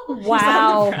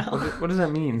 Wow. What does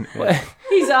that mean?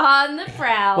 He's on the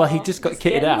prowl. well, he just got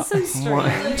kitted out. Some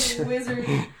strange wizard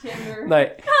timber.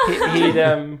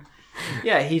 No,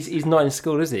 yeah, he's not in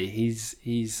school, is he? He's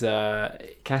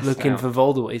Cast looking out. for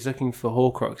Voldemort. He's looking for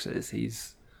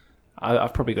Horcruxes.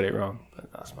 I've probably got it wrong,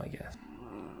 but that's my guess.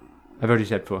 I've already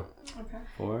said 4.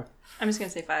 4. I'm just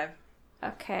gonna say 5.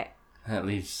 Okay. That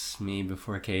leaves me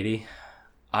before Katie.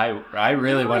 I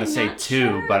really want to say not 2,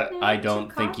 sure. but No, I too don't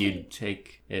think cocky. you'd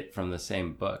take it from the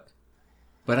same book.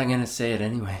 But I'm gonna say it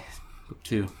anyway. Book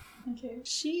 2.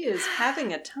 She is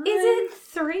having a time. Is it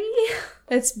 3?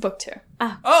 It's book 2.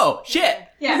 Oh shit!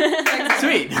 Yeah.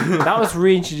 Sweet. That was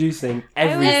reintroducing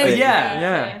everything.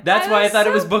 Yeah. That's why I thought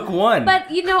it was book 1.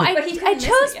 But you know, But he I couldn't miss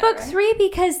chose it yet, book right? 3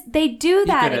 because they do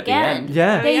that could at the again. end.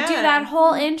 Yeah. They Yeah. do that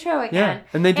whole intro again. Yeah,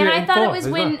 and they do it I in thought 4 it was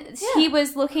as when well. he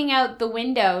was looking out the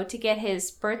window to get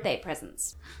his birthday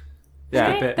presents.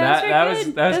 Yeah. Right? Bit- Those that- were that was-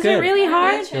 good. that was Those good. are really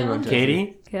hard.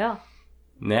 Katie, Cool.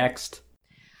 next.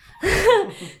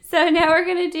 So now we're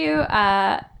gonna do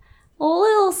a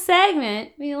little segment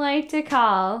we like to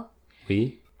call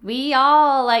We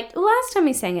All Like. Last time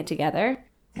we sang it together.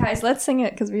 Guys, let's sing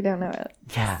it because we don't know it.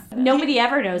 Yeah. Nobody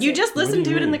ever knows You it, just listened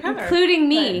to it in the car. including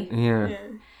me. Yeah.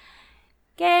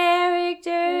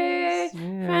 Characters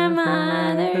from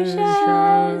other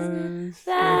shows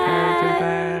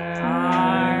that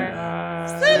are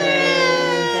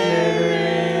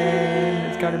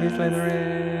It's gotta be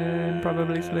Slytherin.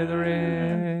 Probably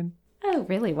Slytherin. Oh,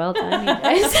 really well done, you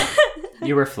guys.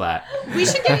 You were flat. We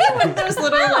should give you one of those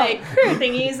little like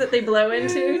thingies that they blow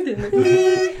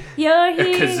into. You're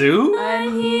here. Kazoo?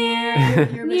 I'm here. You're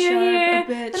a You're bit sharp, here. a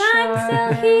bit But sharp.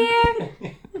 I'm still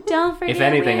here. Don't forget. If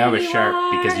anything, where I was you sharp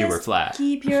are. because you were flat.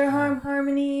 Keep your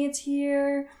harmony, it's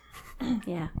here.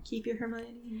 Yeah. Keep your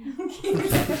Hermione.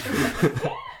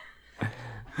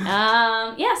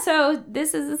 Yeah, so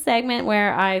this is a segment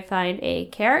where I find a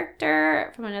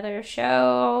character from another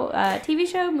show, TV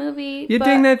show, movie. You're book.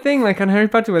 doing that thing like on Harry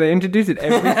Potter where they introduce it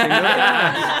every single time.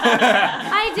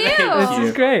 I do. This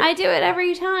is great. I do it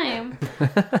every time.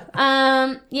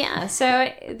 Yeah,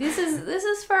 so this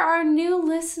is for our new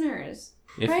listeners.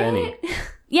 If right? any.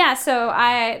 Yeah, so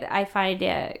I find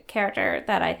a character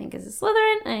that I think is a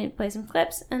Slytherin, I play some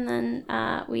clips, and then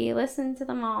we listen to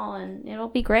them all, and it'll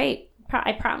be great.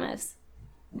 I promise.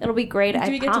 It'll be great, Do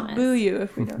we get promise. to boo you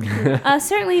if we don't?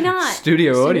 Certainly not.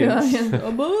 Studio audience.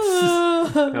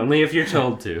 Only if you're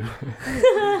told to.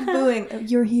 Booing.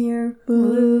 You're here.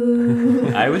 Boo.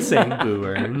 I was saying boo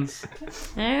earns.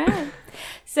 All right.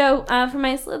 So for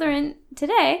my Slytherin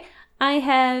today, I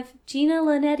have Gina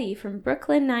Linetti from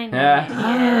Brooklyn Nine-Nine.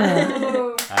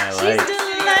 I like.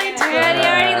 He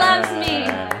already loves me.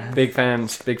 Big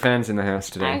fans in the house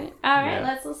today. All right,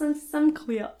 let's listen to some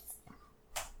clips.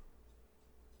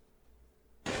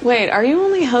 Wait, are you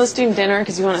only hosting dinner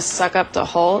because you want to suck up to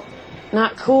Holt?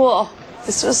 Not cool.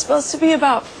 This was supposed to be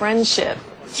about friendship.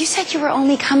 You said you were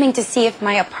only coming to see if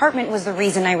my apartment was the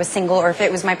reason I was single or if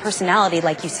it was my personality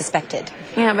like you suspected.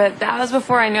 Yeah, but that was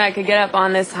before I knew I could get up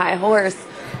on this high horse.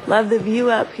 Love the view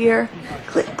up here.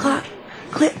 Clip, clop,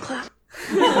 clip, clop.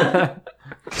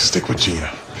 Stick with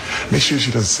Gina. Make sure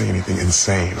she doesn't say anything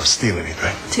insane or steal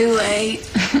anything. Too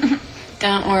late.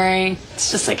 Don't worry.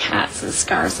 It's just like hats and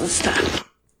scarves and stuff.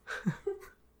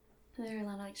 They're a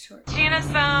lot like short. Gina's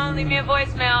phone. Leave me a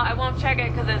voicemail. I won't check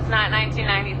it because it's not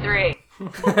 1993.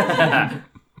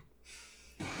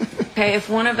 Okay, if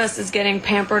one of us is getting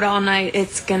pampered all night,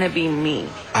 it's gonna be me.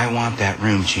 I want that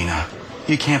room, Gina.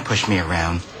 You can't push me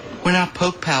around. We're not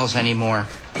poke pals anymore.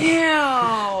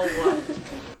 Ew.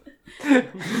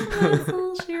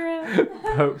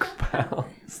 Poke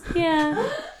pals. Yeah.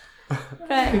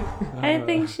 But I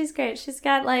think she's great. She's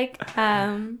got got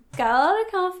a lot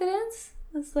of confidence.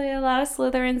 That's like a lot of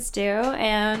Slytherins do.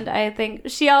 And I think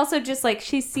she also just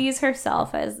she sees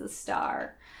herself as the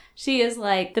star. She is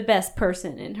the best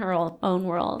person in her own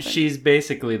world. She's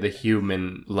basically the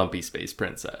human lumpy space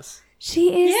princess.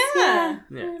 She is, yeah.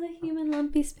 The human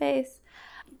lumpy space.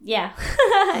 Yeah.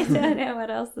 I don't know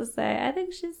what else to say. I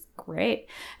think she's great.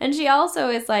 And she also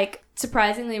is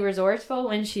surprisingly resourceful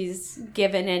when she's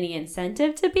given any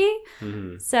incentive to be.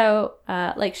 Mm-hmm. So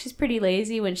she's pretty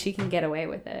lazy when she can get away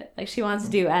with it. She wants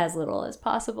to do as little as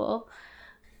possible.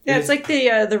 Yeah, it's like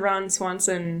the Ron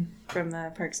Swanson from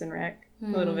Parks and Rec. A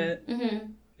little bit.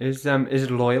 Mm-hmm. Is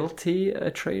loyalty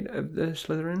a trait of the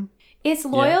Slytherin? It's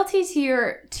loyalty to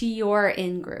your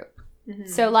in-group. Mm-hmm.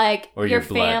 So or your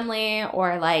blood. family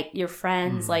or your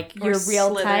friends, you're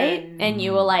real tight and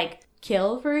you will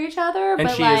kill for each other. And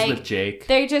but she is with Jake.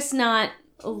 They're just not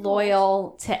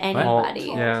loyal to anybody.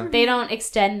 Yeah. They don't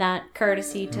extend that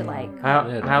courtesy to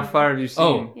How far have you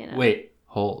seen? Wait,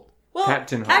 hold. Well,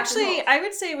 Captain Holt. actually, I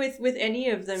would say with any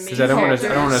of the main Because I don't want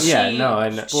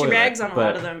to. She rags on a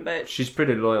lot of them, but she's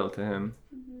pretty loyal to him.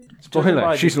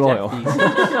 Spoiler: she's loyal.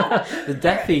 The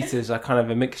Death Eaters are kind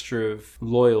of a mixture of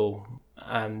loyal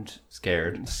and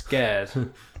scared.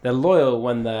 They're loyal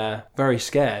when they're very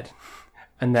scared,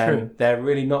 and then they're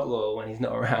really not loyal when he's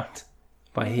not around.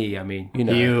 By he, I mean, you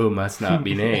know. You must not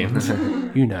be named.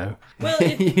 You know. Well,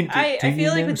 I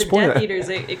feel like with the Death Eaters,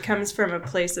 it comes from a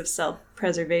place of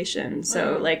self-preservation.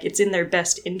 So, it's in their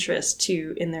best interest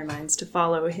in their minds, to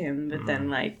follow him. But then,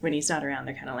 when he's not around,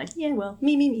 they're kind of yeah, well,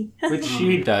 me. Which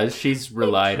she does. She's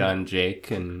relied on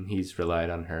Jake, and he's relied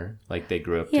on her. They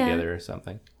grew up together or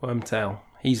something. Wormtail,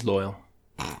 he's loyal.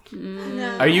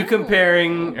 No. Are you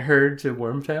comparing her to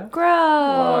Wormtail?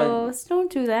 Gross!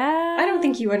 Don't do that. I don't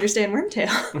think you understand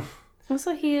Wormtail.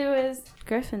 Also, he was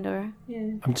Gryffindor.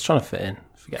 Yeah. I'm just trying to fit in.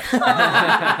 Forget.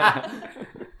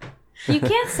 You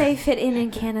can't say fit in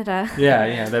Canada.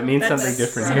 Yeah, that means something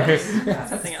different here.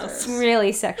 Something else. It's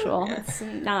really sexual. It's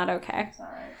not okay.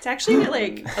 It's actually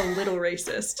a little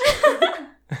racist.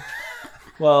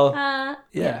 Well,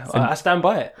 yes. I stand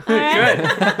by it. Right.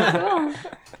 Cool.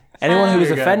 Anyone who was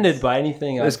offended by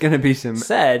anything there's going to be some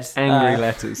said angry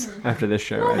letters after this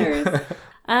show. Right?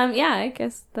 Yeah, I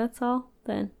guess that's all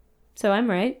then. So I'm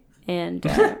right, and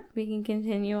we can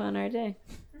continue on our day.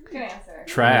 Good answer.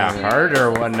 Try a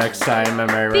harder one next time, am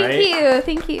I right?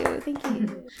 Thank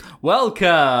you.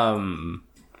 Welcome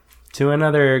to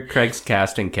another Craig's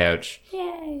Casting Couch.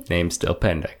 Yay. Name still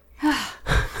pending.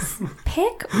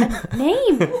 Pick a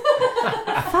name.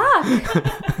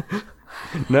 Fuck.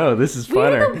 No, this is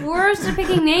funner. We're the worst at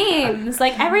picking names.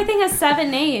 Everything has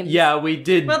 7 names. Yeah, we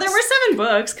did. Well, there were 7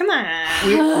 books. Come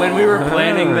on. When we were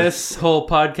planning this whole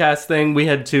podcast thing, we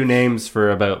had 2 names for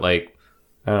about I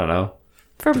don't know,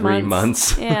 for 3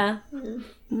 months. Yeah.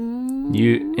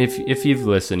 You, if you've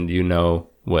listened, you know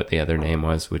what the other name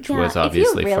was, which was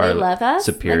obviously if you really far love us,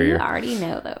 superior. then you already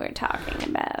know that we're talking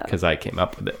about. Because I came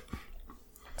up with it.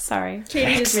 Sorry.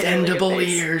 Katie just made a really good Extendable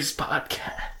face. Ears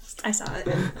podcast. I saw it.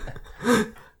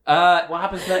 What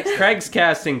happens next? Craig's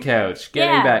Casting Couch.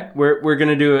 Getting back, we're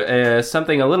gonna do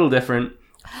something a little different.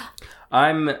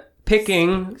 I'm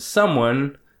picking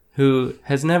someone who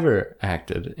has never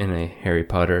acted in a Harry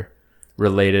Potter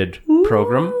related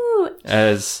program,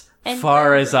 as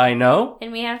far as I know.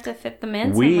 And we have to fit them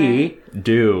in. We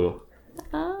do,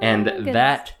 and goodness.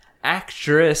 that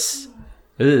actress's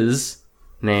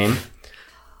name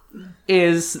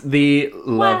is the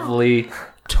lovely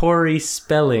Tori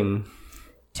Spelling.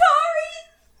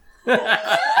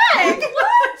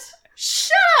 What?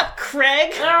 Shut up,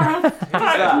 Craig.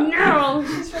 No.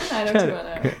 He's from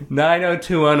 90210.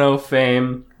 90210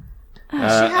 fame. She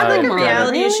had like a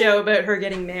reality show about her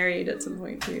getting married at some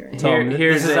point too, right? Tom,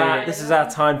 this is our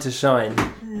time to shine.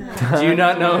 Do you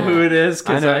not know who it is?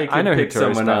 Because I know who pick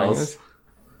someone else.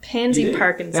 Pansy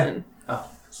Parkinson. Oh,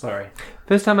 sorry.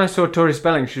 First time I saw Tori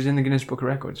Spelling, she was in the Guinness Book of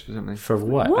Records for something. For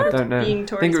what? I don't know. Being I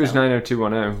Tori think it was Spelling.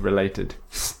 90210 related.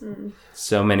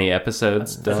 So many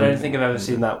episodes I done. don't think I've ever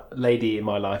seen that lady in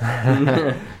my life.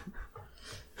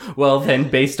 Well, then,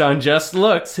 based on just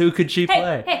looks, who could she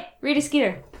play? Hey, Rita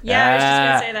Skeeter. Yeah, I was just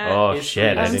gonna say that. Oh,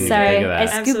 shit. I I'm didn't sorry. even think of I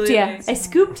that. scooped ya. I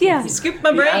scooped ya. You scooped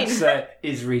my The brain. answer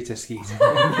is Rita Skeeter.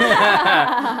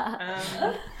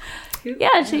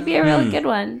 Yeah, she'd be a really good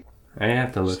one. I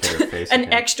have to look at her face. An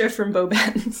again. extra from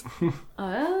Bobans.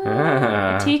 Oh,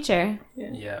 Ah. a teacher.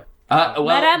 Yeah. Well,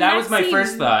 Madame that was my Maxime.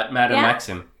 first thought, Madame Yeah?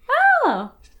 Maxim.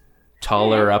 Oh,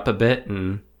 Taller up a bit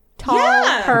and tall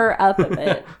her up a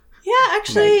bit. Yeah,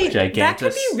 actually, Like that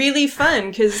could Gigantus. be really fun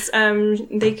because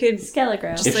they could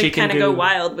Skelegram. just If she like can kind of go do-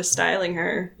 wild with styling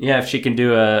her. yeah, if she can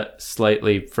do a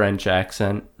slightly French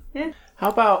accent. How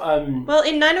about Well,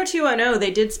 in 90210, they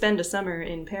did spend a summer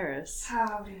in Paris.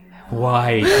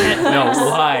 Why? No,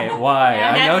 why?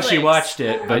 I know she Netflix. watched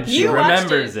it, but she You watched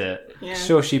remembers it. Yeah.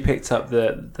 Sure, she picked up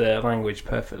the language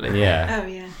perfectly. Yeah. Oh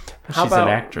yeah. How She's about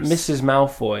an actress. Mrs.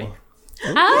 Malfoy?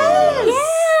 Oh,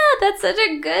 yeah, that's such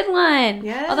a good one.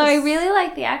 Yes. Although I really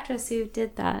like the actress who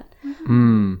did that.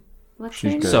 What's her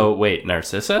name? So, wait,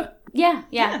 Narcissa? Yeah,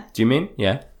 yeah. Do you mean?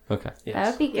 Yeah. Okay.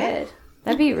 That would be good.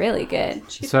 That'd be really good.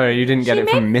 Sorry, you didn't get it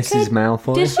from Mrs.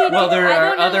 Malfoy? Did she? Well, there I are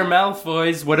don't know. other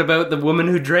Malfoys. What about the woman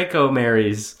who Draco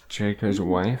marries? Draco's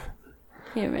wife?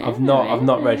 Yeah, right, I've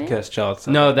not read right. Cursed Child.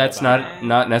 So No, that's not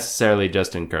necessarily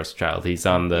just in Cursed Child. He's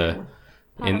on the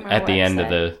at the end of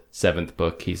the 7th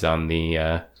book. He's on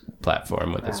the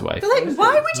platform with his wife. But like,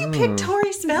 why would you pick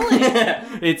Tori Spelling?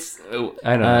 It's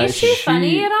I don't know. Is she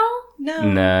funny at all? No.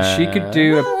 Nah. She could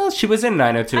do a... Well, she was in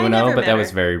I 90210, never but met that her. was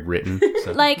very written.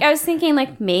 So. Like, I was thinking,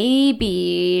 like,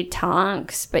 maybe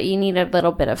Tonks, but you need a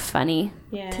little bit of funny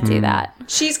Yeah. to do that.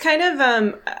 She's kind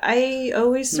of, I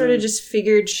always sort of just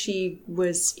figured she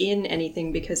was in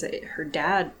anything because her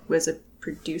dad was a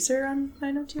producer on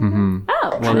 90210.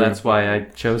 Oh. Well, that's why I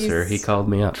chose her. He called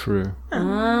me up. True.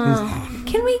 Oh.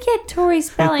 Can we get Tori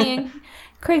Spelling,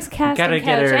 Craig's casting Gotta couch,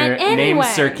 get her and name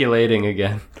anywhere? circulating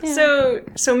again. So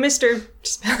Mr.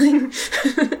 Spelling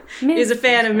is a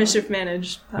fan of Mischief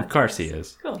Managed. Of course he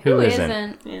is. Cool. Who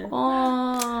isn't? Yeah.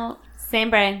 Oh, same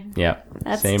brain. Yeah.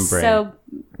 That's Same brain. so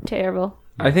terrible.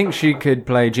 I think she could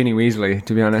play Ginny Weasley,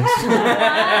 to be honest.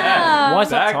 Why is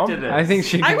that, Back Tom? to this. I think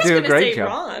she I could was do a going to great say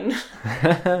job.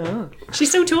 Ron.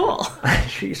 She's so tall.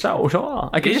 She's so tall.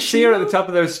 I could just see her at the top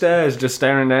of those stairs, just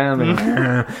staring down and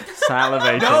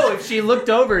salivating. No, if she looked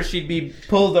over, she'd be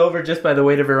pulled over just by the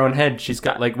weight of her own head. She's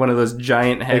got like one of those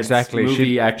giant heads. Exactly.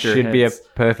 Movie actor She'd be a heads.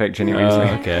 perfect Ginny Oh,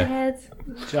 Weasley. okay. Heads.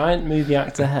 Giant movie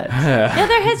actor head. No,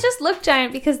 their heads just look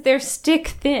giant because they're stick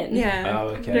thin. Yeah. Oh,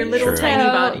 okay. They're little True. tiny So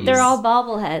bodies. they're all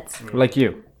bobbleheads. Like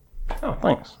you. Oh,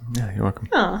 thanks. Yeah, you're welcome.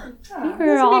 Aw.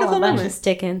 We're all a beautiful bunch moment. of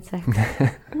stick insects.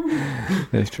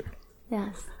 That's true.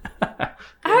 Yes. All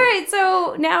right,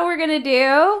 so now we're gonna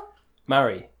do,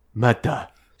 Marry. Mata.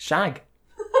 Shag.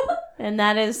 and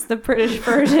that is the British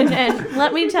version. And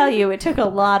let me tell you, it took a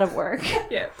lot of work.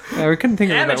 Yeah. Yeah, we couldn't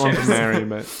think of that one Amateurs. for Mary,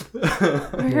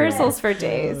 but Rehearsals for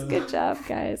days. Good job,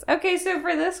 guys. Okay, so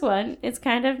for this one, it's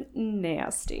kind of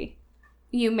nasty.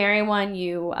 You marry one,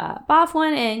 you boff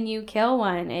one, and you kill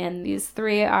one. And these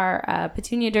three are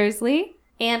Petunia Dursley,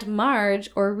 Aunt Marge,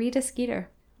 or Rita Skeeter.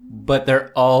 But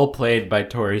they're all played by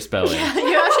Tori Spelling.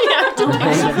 You actually have to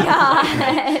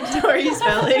God. Tori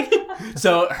Spelling.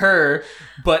 So her,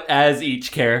 but as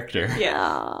each character. Yeah.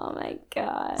 Oh my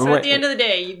God. So at the end of the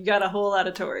day, you've got a whole lot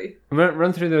of Tori.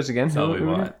 run through those again. That's all we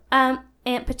want.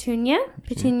 Aunt Petunia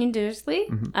Dursley,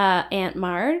 Aunt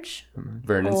Marge,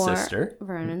 Vernon's or sister.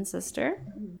 Vernon's sister,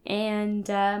 and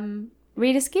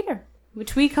Rita Skeeter,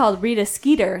 which we called Rita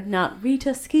Skeeter, not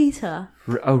Rita Skeeter.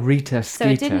 Rita Skeeter. So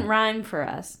it didn't rhyme for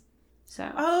us. So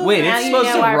Oh, Wait, now it's you supposed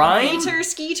know to our rhyme? Peter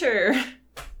Skeeter.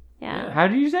 yeah. How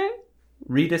do you say it?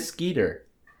 Rita Skeeter.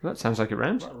 That sounds like it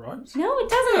rhymes. No, it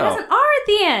doesn't. It No. has an R at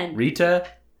the end. Rita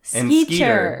and Skeeter.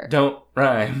 Skeeter don't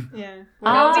rhyme. Yeah.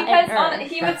 Ah, No, because and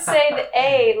he would say the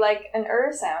A like an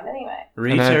sound anyway. And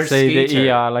Rita I'd say Skeeter. the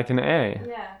ER like an A.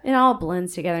 Yeah. It all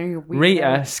blends together. And you're weird.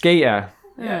 Rita Skeeter.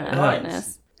 Oh, Right.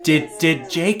 goodness. Did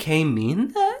J.K. mean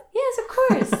that? Yes, of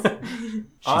course.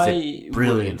 She's a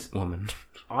brilliant woman.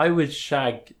 I would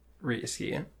shag Rita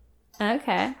Skeeter.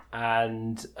 Okay.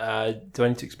 And do I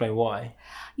need to explain why?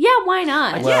 Yeah, why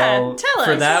not? Well, tell us.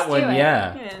 for that Let's do one, it.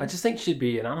 yeah. I just think she'd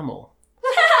be an animal.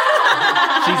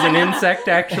 She's an insect,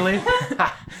 actually.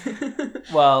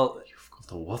 Well,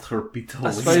 The water beetle.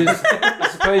 I suppose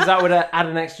that would add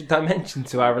an extra dimension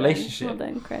to our relationship. Well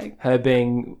done, Craig. Her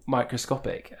being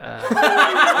microscopic.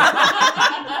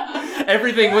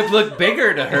 Everything would look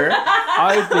bigger to her.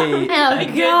 I would be Oh,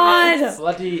 God.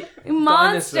 bloody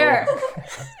Monster.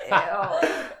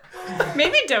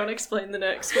 Maybe don't explain the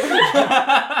next one.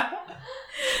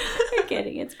 You're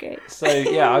kidding. It's great. So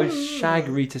yeah, I would shag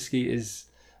Rita Skeeter's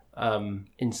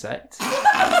insect.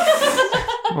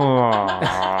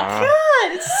 Aww.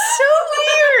 It's so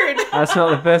weird. That's not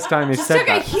the first time he said Took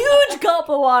a that. huge gulp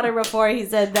of water before he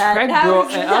said that. Craig That brought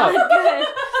was it not up. good.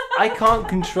 I can't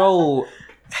control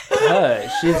her.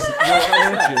 She's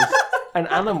an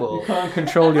animal. Can't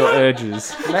control your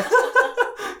urges. I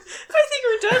think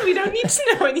we're done. We don't need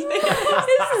to know anything else.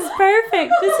 This is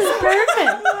perfect. This is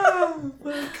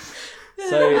perfect.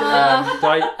 So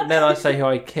then I say who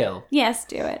I kill. Yes,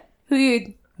 do it. Who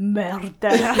you murder?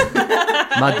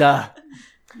 Mother.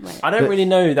 I don't really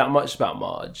know that much about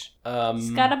Marge.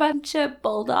 She's got a bunch of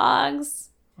bulldogs.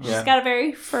 She's got a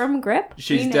very firm grip.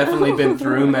 She's you know? definitely been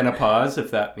through menopause, if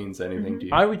that means anything to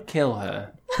you. I would kill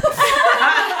her.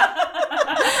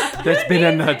 There's been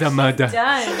another murder.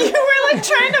 Done. You were like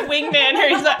trying to wingman her.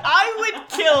 He's like, I would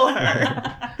kill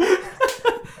her.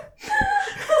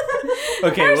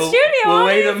 Okay, Our we'll studio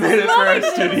wait a audience minute is for our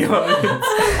loving studio audience.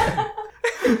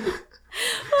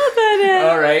 Well done, Ed.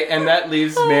 All right, and that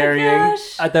leaves marrying.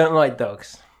 Gosh. I don't like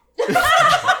dogs.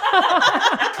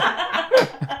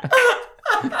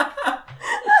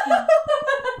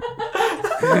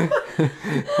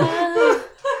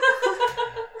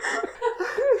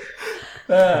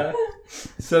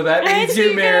 So that Alright, means so you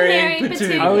you're gonna marry marrying Petunia.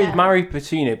 Petunia. I would Yeah. marry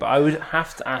Petunia, but I would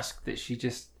have to ask that she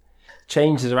just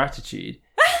changes her attitude.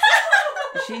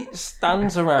 She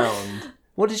stands around.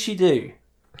 What does she do?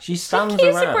 She stands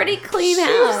Keeps around. a pretty clean She's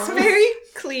house. very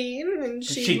clean and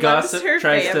She loves her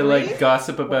tries to family. like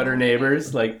gossip about her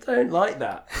neighbors. Like, I don't like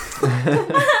that.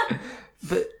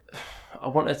 But I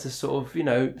want her to sort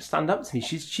of, stand up to me.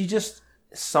 She just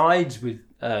sides with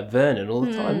Vernon all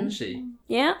the time, doesn't she?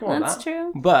 Yeah, I want that's that.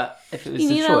 true. But if it was You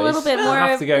the need choice, a little bit I'd more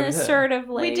have of to go an with her. assertive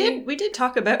lady. We did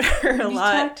talk about her a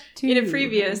lot talked in a too.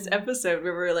 previous episode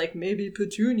where we were like, maybe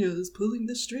Petunia is pulling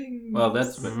the strings. well,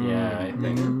 that's what. Yeah, I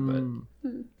think.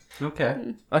 But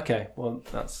okay, Okay, well,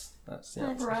 that's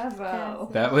yeah. Bravo.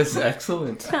 that was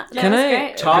excellent. That Can was I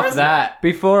great. Top that.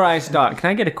 Before I start,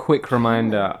 can I get a quick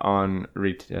reminder on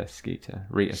Rita Skeeter?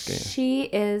 She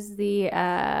is the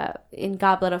in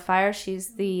Goblet of Fire.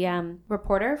 She's the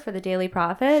reporter for the Daily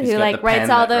Prophet She's who got the writes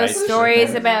pen all that those writes stories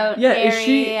shit. about Yeah, is Harry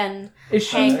she- and is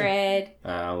she- Hagrid,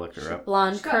 I'll look her up.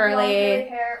 blonde curly,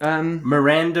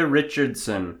 Miranda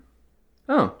Richardson.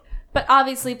 Oh. but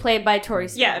obviously played by Tori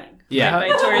Spelling. Yeah. By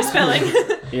Tori Spelling.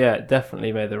 Yeah,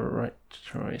 definitely made the right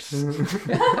choice.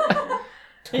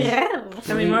 Yeah.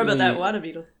 Tell me more about that water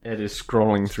beetle. Ed is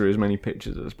scrolling through as many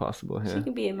pictures as possible She here.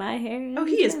 could be in my hair. Oh,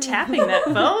 he is tapping that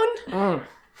phone.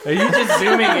 Are you just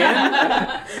zooming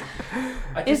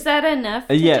in? Is that enough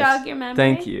to Yes. jog your memory?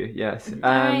 Thank you. Yes. All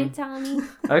right, Tommy.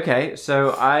 Okay,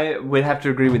 so I would have to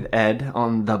agree with Ed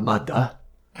on the mother.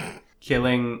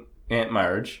 Killing Aunt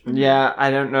Marge. Yeah, I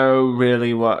don't know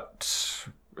really what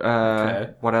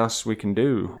Okay. what else we can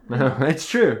do. No, it's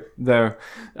true though.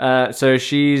 So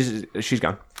she's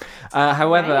gone.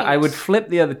 However, I would flip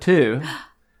the other two.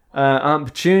 Aunt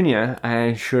Petunia,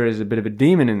 I'm sure, is a bit of a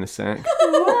demon in the sack.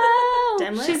 Whoa.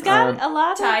 She's got a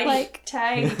lot of like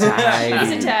tidy. She's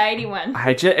Tidy. a tidy one.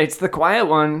 It's the quiet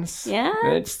ones. Yeah.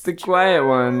 It's the quiet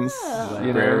ones. You know,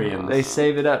 Librarians. they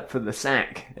save it up for the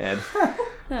sack, Ed.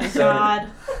 Oh, God.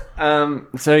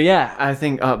 So yeah, I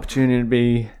think Aunt Petunia would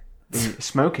be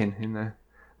smoking in there.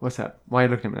 What's that? Why are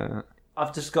you looking at me like that?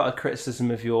 I've just got a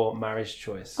criticism of your marriage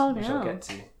choice, Oh, which no. I'll get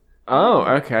to. Oh,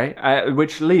 okay.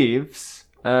 Which leaves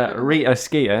Rita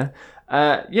Skeeter.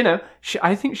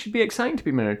 I think she'd be exciting to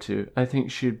be married to. I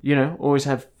think she'd, always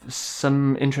have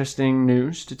some interesting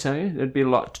news to tell you. There'd be a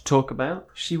lot to talk about.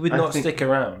 She would not stick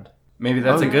around. Maybe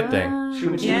that's a good thing. She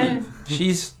would leave.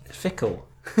 She's fickle.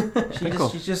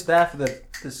 She's just there for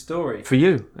the story. For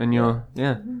you and your,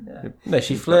 No,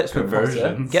 she flirts with Potter,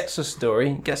 Perversions. gets a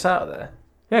story, gets out of there.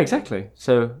 Yeah, exactly.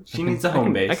 So She needs a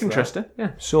home base. I can though. trust her.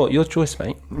 Yeah. Sure, your choice,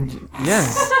 mate.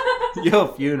 Yeah. Your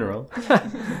funeral.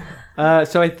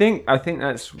 So I think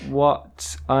that's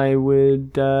what I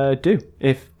would do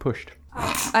if pushed.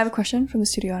 I have a question from the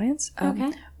studio audience.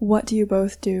 Okay. What do you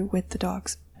both do with the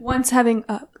dogs? Once having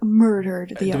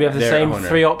murdered the Do we have the Their same owner.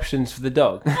 3 options for the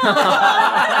dog? Ed!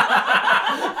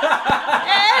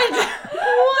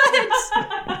 What?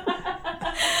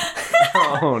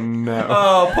 Oh no.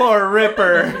 Oh, poor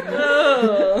Ripper.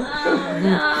 No.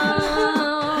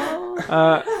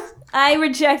 I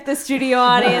reject the studio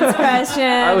audience question.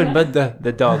 I would mud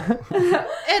the dog.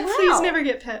 Ed, please never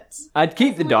get pets. I'd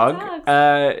keep the dog.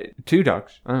 2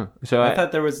 dogs. Oh, so I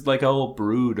thought there was like a whole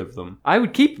brood of them. I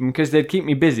would keep them because they'd keep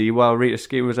me busy while Rita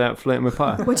Skeeter was out flirting with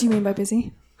Potter. What do you mean by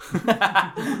busy? Oh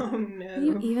no. What do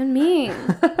you even mean?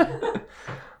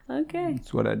 Okay.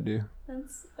 That's what I'd do.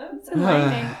 That's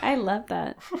enlightening. I love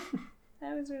that.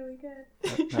 That was really good.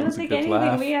 I don't think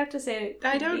anything we have to say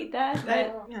I don't beat that. I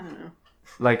But don't know.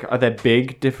 Like, are there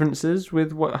big differences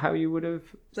with how you would have?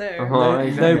 There.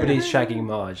 Nobody's shagging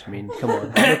Marge. I mean, come on.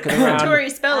 Look around. Tori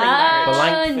spelling Marge.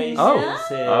 Blank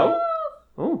faces.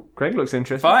 Oh, Craig looks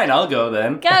interested. Fine, I'll go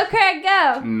then. go, Craig,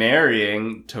 go.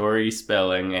 Marrying Tori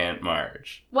Spelling Aunt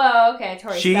Marge. Whoa, okay,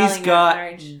 Tori. She's spelling got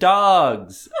Marge.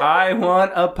 dogs. I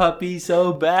want a puppy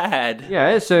so bad.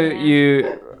 Yeah, so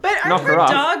you But knock aren't her her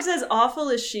off. dogs as awful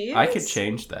as she is? I could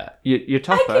change that. You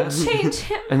top I her, can change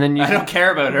him. and then you I don't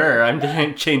care about her. I'm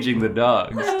changing the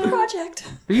dogs. Project.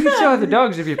 But you can still have the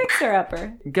dogs if you Fixer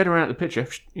upper. get her out of the picture.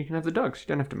 You can have the dogs. You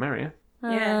don't have to marry her.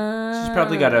 Yeah. She's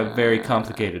probably got a very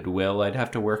complicated will. I'd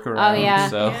have to work around. Oh, yeah.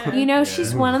 So. You know,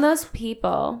 she's one of those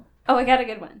people. Oh, I got a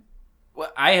good one.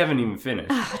 Well, I haven't even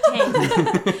finished. Oh, dang.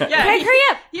 Yeah, Craig, hurry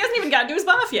up. He hasn't even gotten to his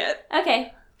boff yet.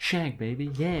 Okay. Shag, baby,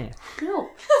 yeah.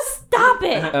 No. Stop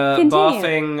it. Continue.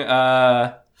 Boffing,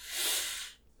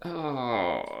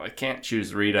 I can't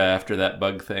choose Rita after that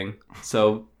bug thing.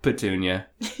 So, Petunia.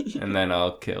 And then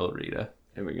I'll kill Rita.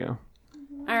 There we go.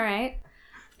 All right.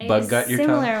 Bug got your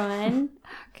similar tongue? one. Oh,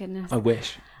 goodness. I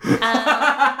wish.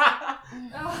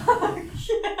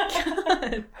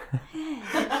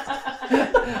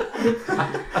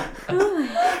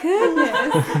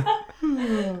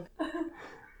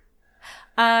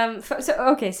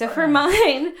 So for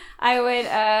mine, I would.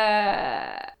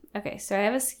 Okay, so I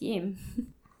have a scheme.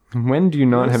 When do you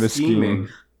not have a scheme?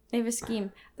 I have a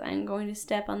scheme. I'm going to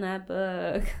step on that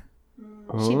bug.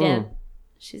 Oh. She did.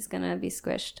 She's gonna be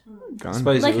squished. I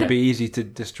suppose it would be easy to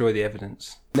destroy the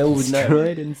evidence. No one would know.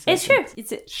 It's true.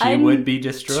 It's She would be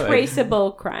destroyed.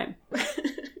 Traceable crime.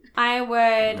 I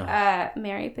would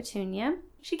marry Petunia.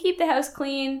 She'd keep the house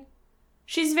clean.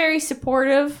 She's very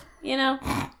supportive, you know.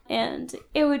 And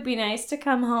it would be nice to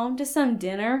come home to some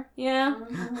dinner, you know.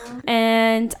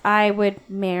 And I would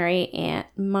marry Aunt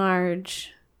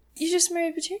Marge. You just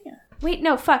married Petunia. Wait,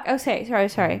 no, fuck. Oh,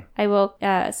 sorry. I will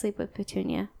sleep with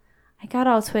Petunia. I got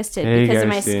all twisted There you because go, of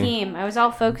my see. scheme. I was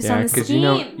all focused Yeah, on the because scheme.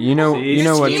 you know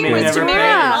what's scheming good. never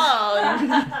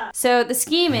Yeah. So the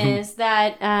scheme is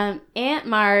that Aunt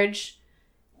Marge,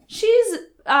 she's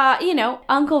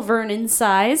Uncle Vernon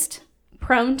sized,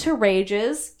 prone to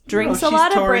rages, drinks a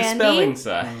lot of brandy, Spelling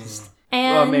sized.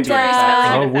 and maybe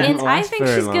wouldn't and I last think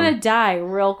very she's gonna long. die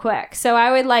real quick. So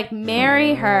I would like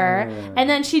marry her, and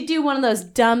then she'd do one of those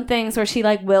dumb things where she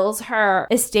like wills her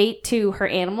estate to her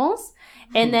animals.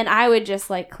 And then I would just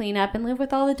like clean up and live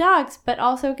with all the dogs, but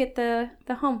also get the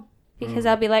home because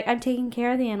I'll be like, I'm taking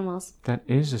care of the animals. That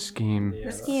is a scheme.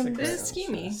 The scheme. It is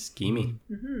schemy.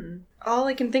 Schemy. All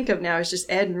I can think of now is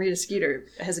just Ed and Rita Skeeter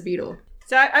has a beetle.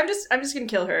 So I'm just gonna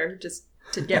kill her just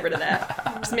to get rid of that.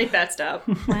 Just make that stop.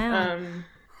 Wow.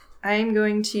 I'm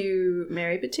going to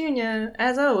marry Petunia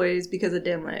as always because of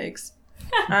dim legs.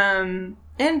 And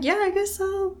yeah, I guess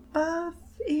I'll buff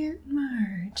Aunt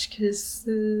Marge because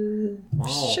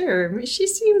sure, she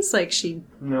seems like she'd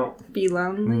be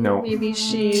lonely. No. Maybe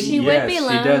she would be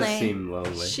lonely. She does seem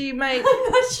lonely. she might.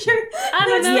 Not sure. I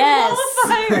don't know. Yes.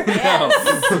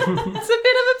 It's a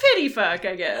bit of a pity fuck,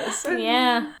 I guess.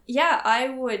 Yeah. Yeah, I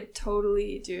would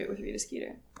totally do it with Rita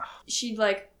Skeeter. She'd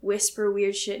like whisper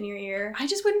weird shit in your ear. I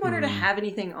just wouldn't want her to have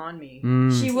anything on me.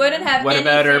 She wouldn't have. What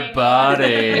about her anything.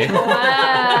 body?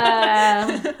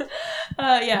 Wow.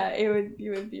 Yeah, it would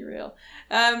be real.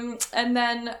 And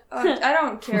then I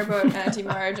don't care about Auntie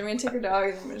Marge. I'm gonna take her dog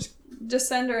and I'm gonna just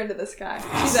send her into the sky.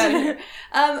 She's out of here.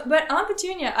 But Aunt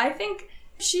Petunia, I think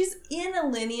she's in a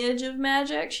lineage of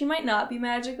magic. She might not be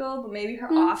magical, but maybe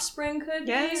her offspring could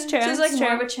be. Yeah, it's true, There's like it's more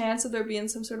true. of a chance of there being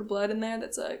some sort of blood in there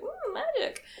that's like,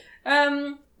 magic.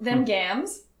 Them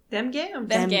gams. Them gams.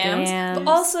 Them gams. But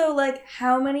also, like,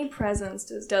 how many presents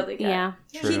does Dudley get? Yeah.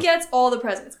 He gets all the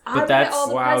presents. I But would that's get all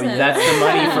the presents. that's the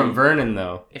money from Vernon,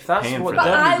 though. If that's Paying what for But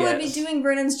that. Dudley I would be gets. doing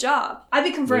Vernon's job. I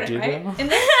become Vernon, you, right? though? And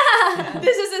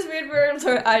this is this weird world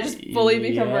where I just fully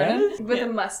become Vernon with a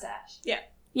mustache. Yeah.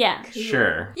 Yeah.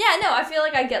 Sure. Yeah, no, I feel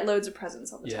like I get loads of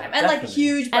presents all the time. And like definitely.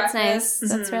 huge That's breakfasts.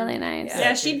 nice. That's really nice.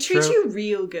 Yeah, she'd treat you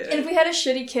real good. And if we had a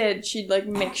shitty kid, she'd like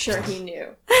make sure he knew.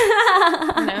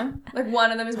 You know? Like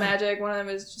one of them is magic, one of them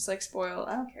is just like spoiled.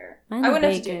 I don't care. I I wouldn't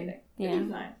have to do bacon. anything.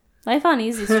 Yeah. Life on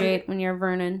Easy Street when you're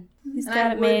Vernon. He's And got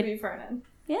I it would made. be Vernon.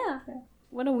 Yeah.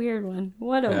 What a weird one.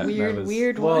 What a Yeah,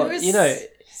 weird Well, one. you know,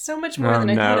 so much more Oh than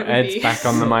I no, thought it would Ed's be. back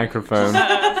on the microphone.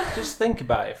 just think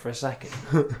about it for a second.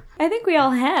 I think we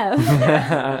all have.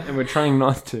 And we're trying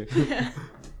not to.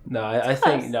 No, I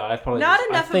think no. I apologize. Not I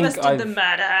enough of think us did the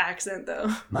Mada accent,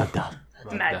 though. Mada.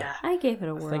 Mada. I gave it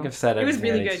a whirl. I think I've said It was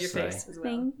everything I really need good, to your say. face as well.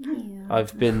 Thank you.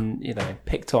 I've been,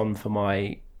 picked on for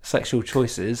my sexual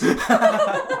choices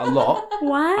a lot,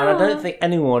 Wow. and I don't think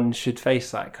anyone should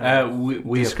face that kind of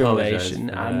We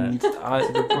discrimination. apologize for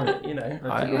that.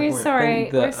 And We're sorry.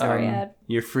 think that, We're sorry, Ed.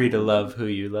 You're free to love who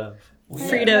you love.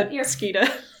 Frida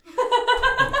Skeeta.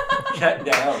 Shut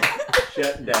down.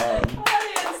 Shut down.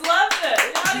 Audience loves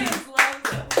it. The audience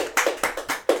loves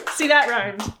it. See, that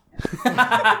rhymed.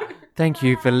 Thank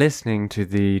you for listening to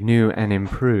the new and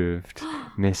improved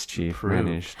Mischief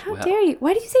Managed. How dare you?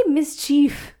 Why do you say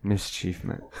mischief? Mischief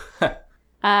Man.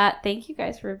 Thank you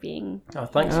guys for being Oh,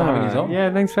 thanks for having us on.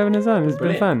 Yeah, thanks for having us on. It's been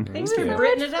Brilliant. fun. Thanks for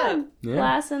Britain it up. Yeah.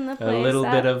 class in the place. A little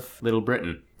up. bit of Little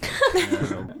Britain. A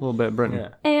little bit of Britain. Yeah.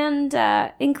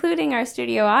 And including our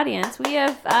studio audience, we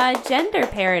have gender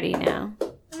parity now.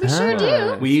 We sure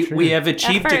do. We have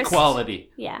achieved first.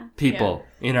 equality, Yeah. people,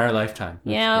 in our lifetime.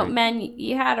 You know, men,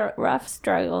 you had a rough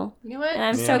struggle. You know what? And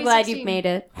I'm so glad you've made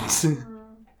it.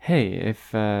 Hey,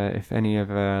 if any of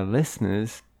our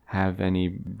listeners have any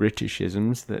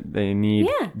Britishisms that they need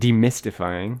Yeah.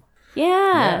 demystifying,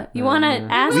 Yeah. You want to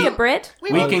ask a Brit? We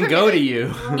can go to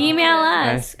you. Email us.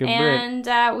 Ask a Brit.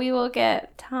 And we will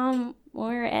get Tom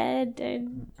or Ed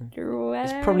or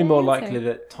whatever. It's probably more it is, likely or-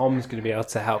 that Tom's going to be able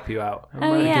to help you out.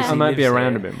 Oh, yeah. Because he I might be lives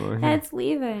around here. a bit more. yeah. Ed's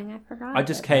leaving. I forgot. I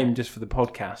just about came that. just for the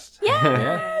podcast.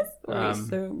 Yes. Um,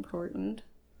 so important.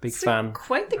 Big fan.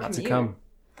 Quite the Had to commute. come.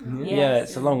 Yes. Yeah,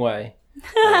 it's a long way.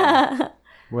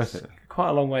 Worth it. Quite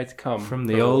a long way to come From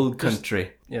the But old just,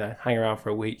 country. hang around for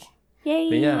a week. Yay.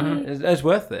 But yeah, it's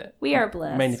worth it. We are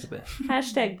blessed. Mainly for this.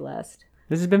 Hashtag blessed.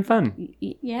 This has been fun.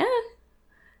 Yeah. Yeah.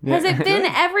 Has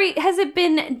it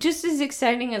been just as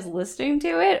exciting as listening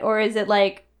to it, or is it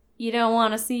like you don't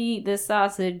want to see the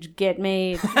sausage get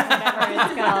made, whatever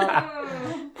it's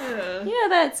called? You know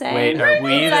that saying? Wait, are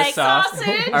we the like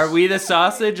sausage? Are we the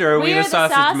sausage, or are we We're the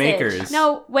sausage makers?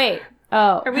 No, wait.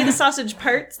 Oh, Are we the sausage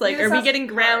parts? Like, We're the are we sausage getting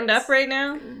ground parts. up right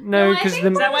now? No, I because think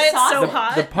the Is that why it's so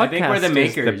hot? the podcast I think we're the is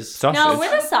makers. sausage. no,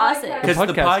 we're the sausage. Because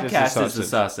the podcast podcast is the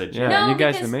sausage. Yeah, No, you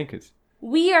guys are because- the makers.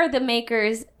 We are the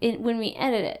makers when we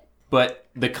edit it. But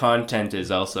the content is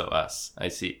also us. I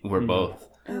see. We're both.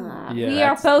 Yeah, We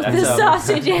are that's- both the that's,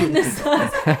 sausage and the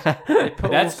sausage. They put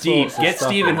all That's deep. sorts of Get stuff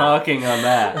Stephen in. Hawking on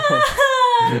that.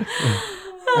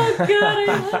 Oh god, I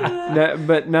love that. No,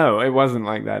 but no, it wasn't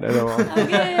like that at all.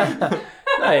 Okay.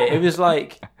 No, it was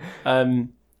like,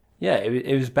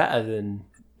 it was better than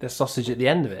the sausage at the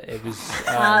end of it. It was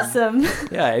Awesome.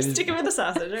 Yeah, it was. Sticking with the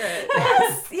sausage, all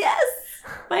right. Yes.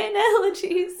 My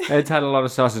analogies. It's had a lot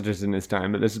of sausages in its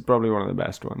time, but this is probably one of the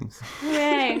best ones.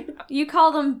 Hooray. You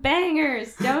call them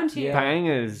bangers, don't you?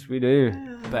 Bangers, we do.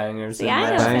 Bangers. See, and I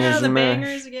know. mash. Bangers Now the and mash.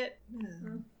 bangers get...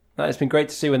 No, it's been great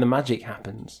to see when the magic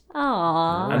happens,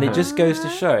 Aww. and it just goes to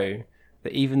show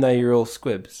that even though you're all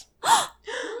squibs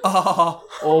Oh,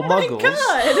 or muggles,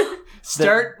 God!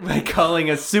 start by calling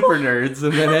us super nerds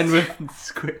and then end with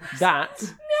squid. that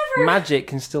magic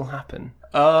can still happen.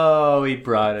 Oh, we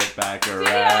brought it back around.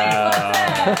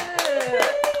 I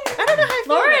don't know how I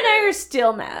feel Laura about and I it. are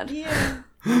still mad. Yeah.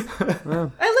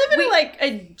 I live in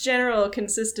a general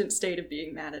consistent state of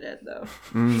being mad at Ed, though.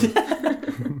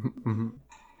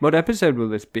 What episode will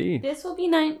this be? This will be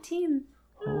 19.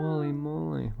 Holy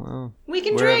moly! Wow. We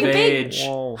can We're of drink. age.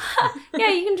 Whoa. Yeah,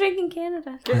 you can drink in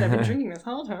Canada. Good, I've been drinking this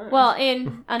whole time. Well,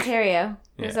 in Ontario.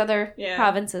 There's Yeah. other Yeah.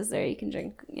 provinces there you can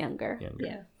drink younger.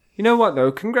 yeah. You know what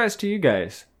though? Congrats to you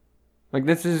guys. Like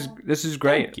this is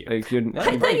great. Thank you. Like you're,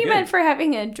 I thought you meant for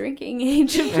having a drinking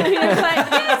age of 20. I was like,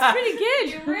 yeah, it's pretty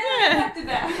good. You really affected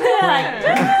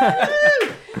that.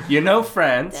 You know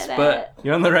France, Did but it.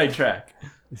 you're on the right track.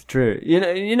 It's true.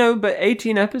 You know, but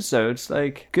 18 episodes,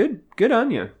 like good on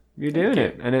you. You're doing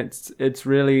it, and it's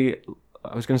really.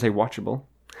 I was going to say watchable,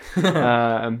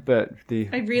 but the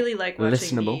I really like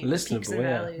watching Listenable. the peaks and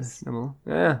Yeah. valleys. listenable,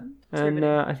 yeah. And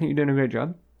I think you're doing a great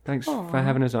job. Thanks for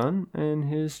having us on, and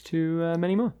here's to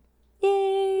many more.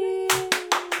 Yay.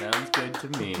 Sounds good to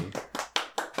me.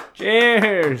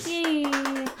 Cheers. Yay.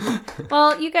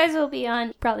 Well, you guys will be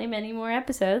on probably many more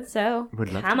episodes, so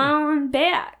come on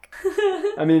back.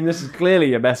 I mean, this is clearly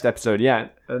your best episode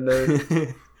yet. And,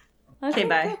 okay,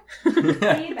 bye.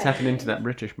 Tapping into that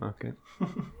British market.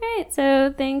 Alright,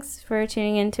 so thanks for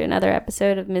tuning in to another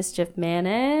episode of Mischief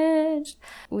Managed.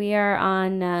 We are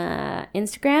on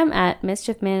Instagram at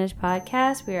Mischief Managed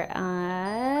Podcast. We are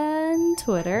on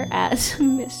Twitter at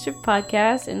Mischief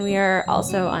Podcast. And we are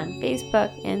also on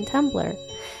Facebook and Tumblr.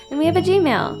 And we have a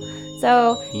Gmail.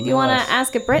 So if you want to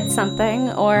ask a Brit something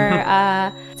or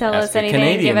tell us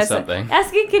anything, give us something.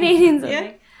 Ask a Canadian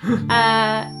something.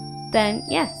 Yeah. Then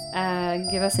yes,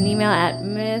 give us an email at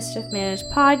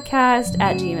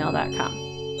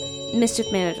mischiefmanagedpodcast@gmail.com.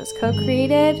 Mischief Managed was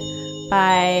co-created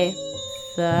by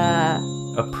the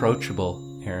approachable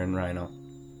Erin Rhino.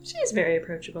 She's very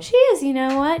approachable. She is, you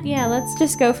know what? Yeah, let's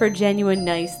just go for genuine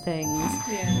nice things.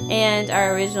 Yeah. And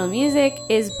our original music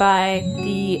is by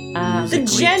the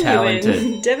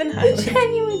genuine Devin Highland. The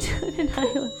genuine Devin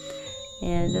Highland.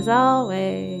 And as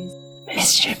always,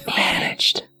 Mischief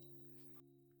Managed.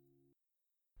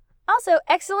 Also,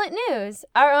 excellent news!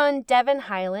 Our own Devin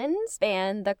Highland's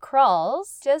band, The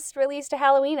Krulls, just released a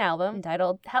Halloween album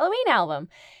entitled Halloween Album.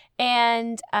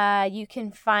 And you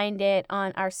can find it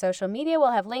on our social media.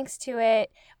 We'll have links to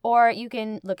it. Or you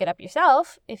can look it up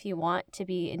yourself, if you want to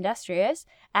be industrious,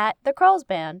 at The Krulls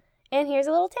Band. And here's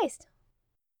a little taste.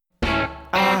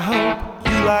 I hope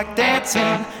you like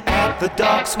dancing at the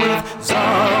docks with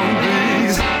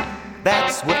zombies.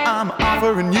 That's what I'm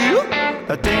offering you.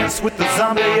 A dance with the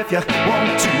zombie if you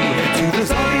want to. Head to the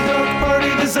zombie dog party.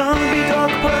 The zombie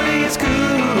dog party is cool.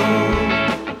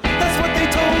 That's what they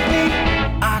told me.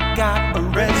 I got a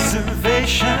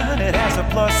reservation. It has a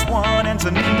 +1 and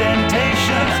some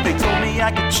indentation. They told me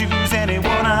I could choose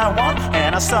anyone I want.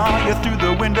 And I saw you through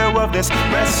the window of this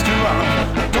restaurant.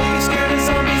 Don't be scared of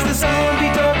zombies. The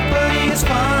zombie dog party is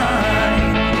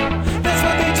fine. That's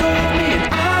what they told me.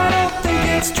 And I don't think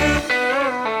it's true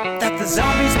that the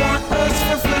zombies want us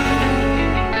for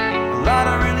food. A lot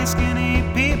of really skinny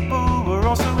people were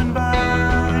also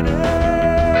invited.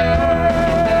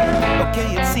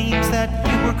 Okay, it seems that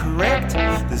you were correct.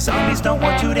 The zombies don't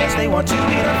want to dance, they want to eat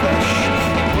our flesh.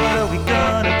 What are we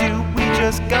gonna do? We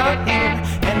just got here,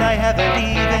 and I haven't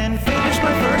even finished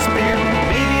my first beer.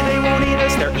 Maybe they won't eat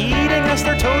us, they're eating us,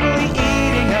 they're totally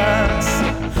eating us.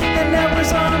 And now we're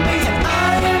zombies, and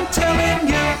I am telling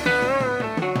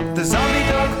you, the zombie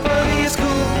dog party is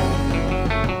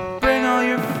cool. Bring all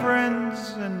your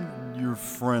friends and your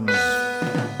friends'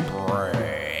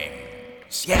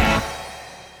 brains. Yeah.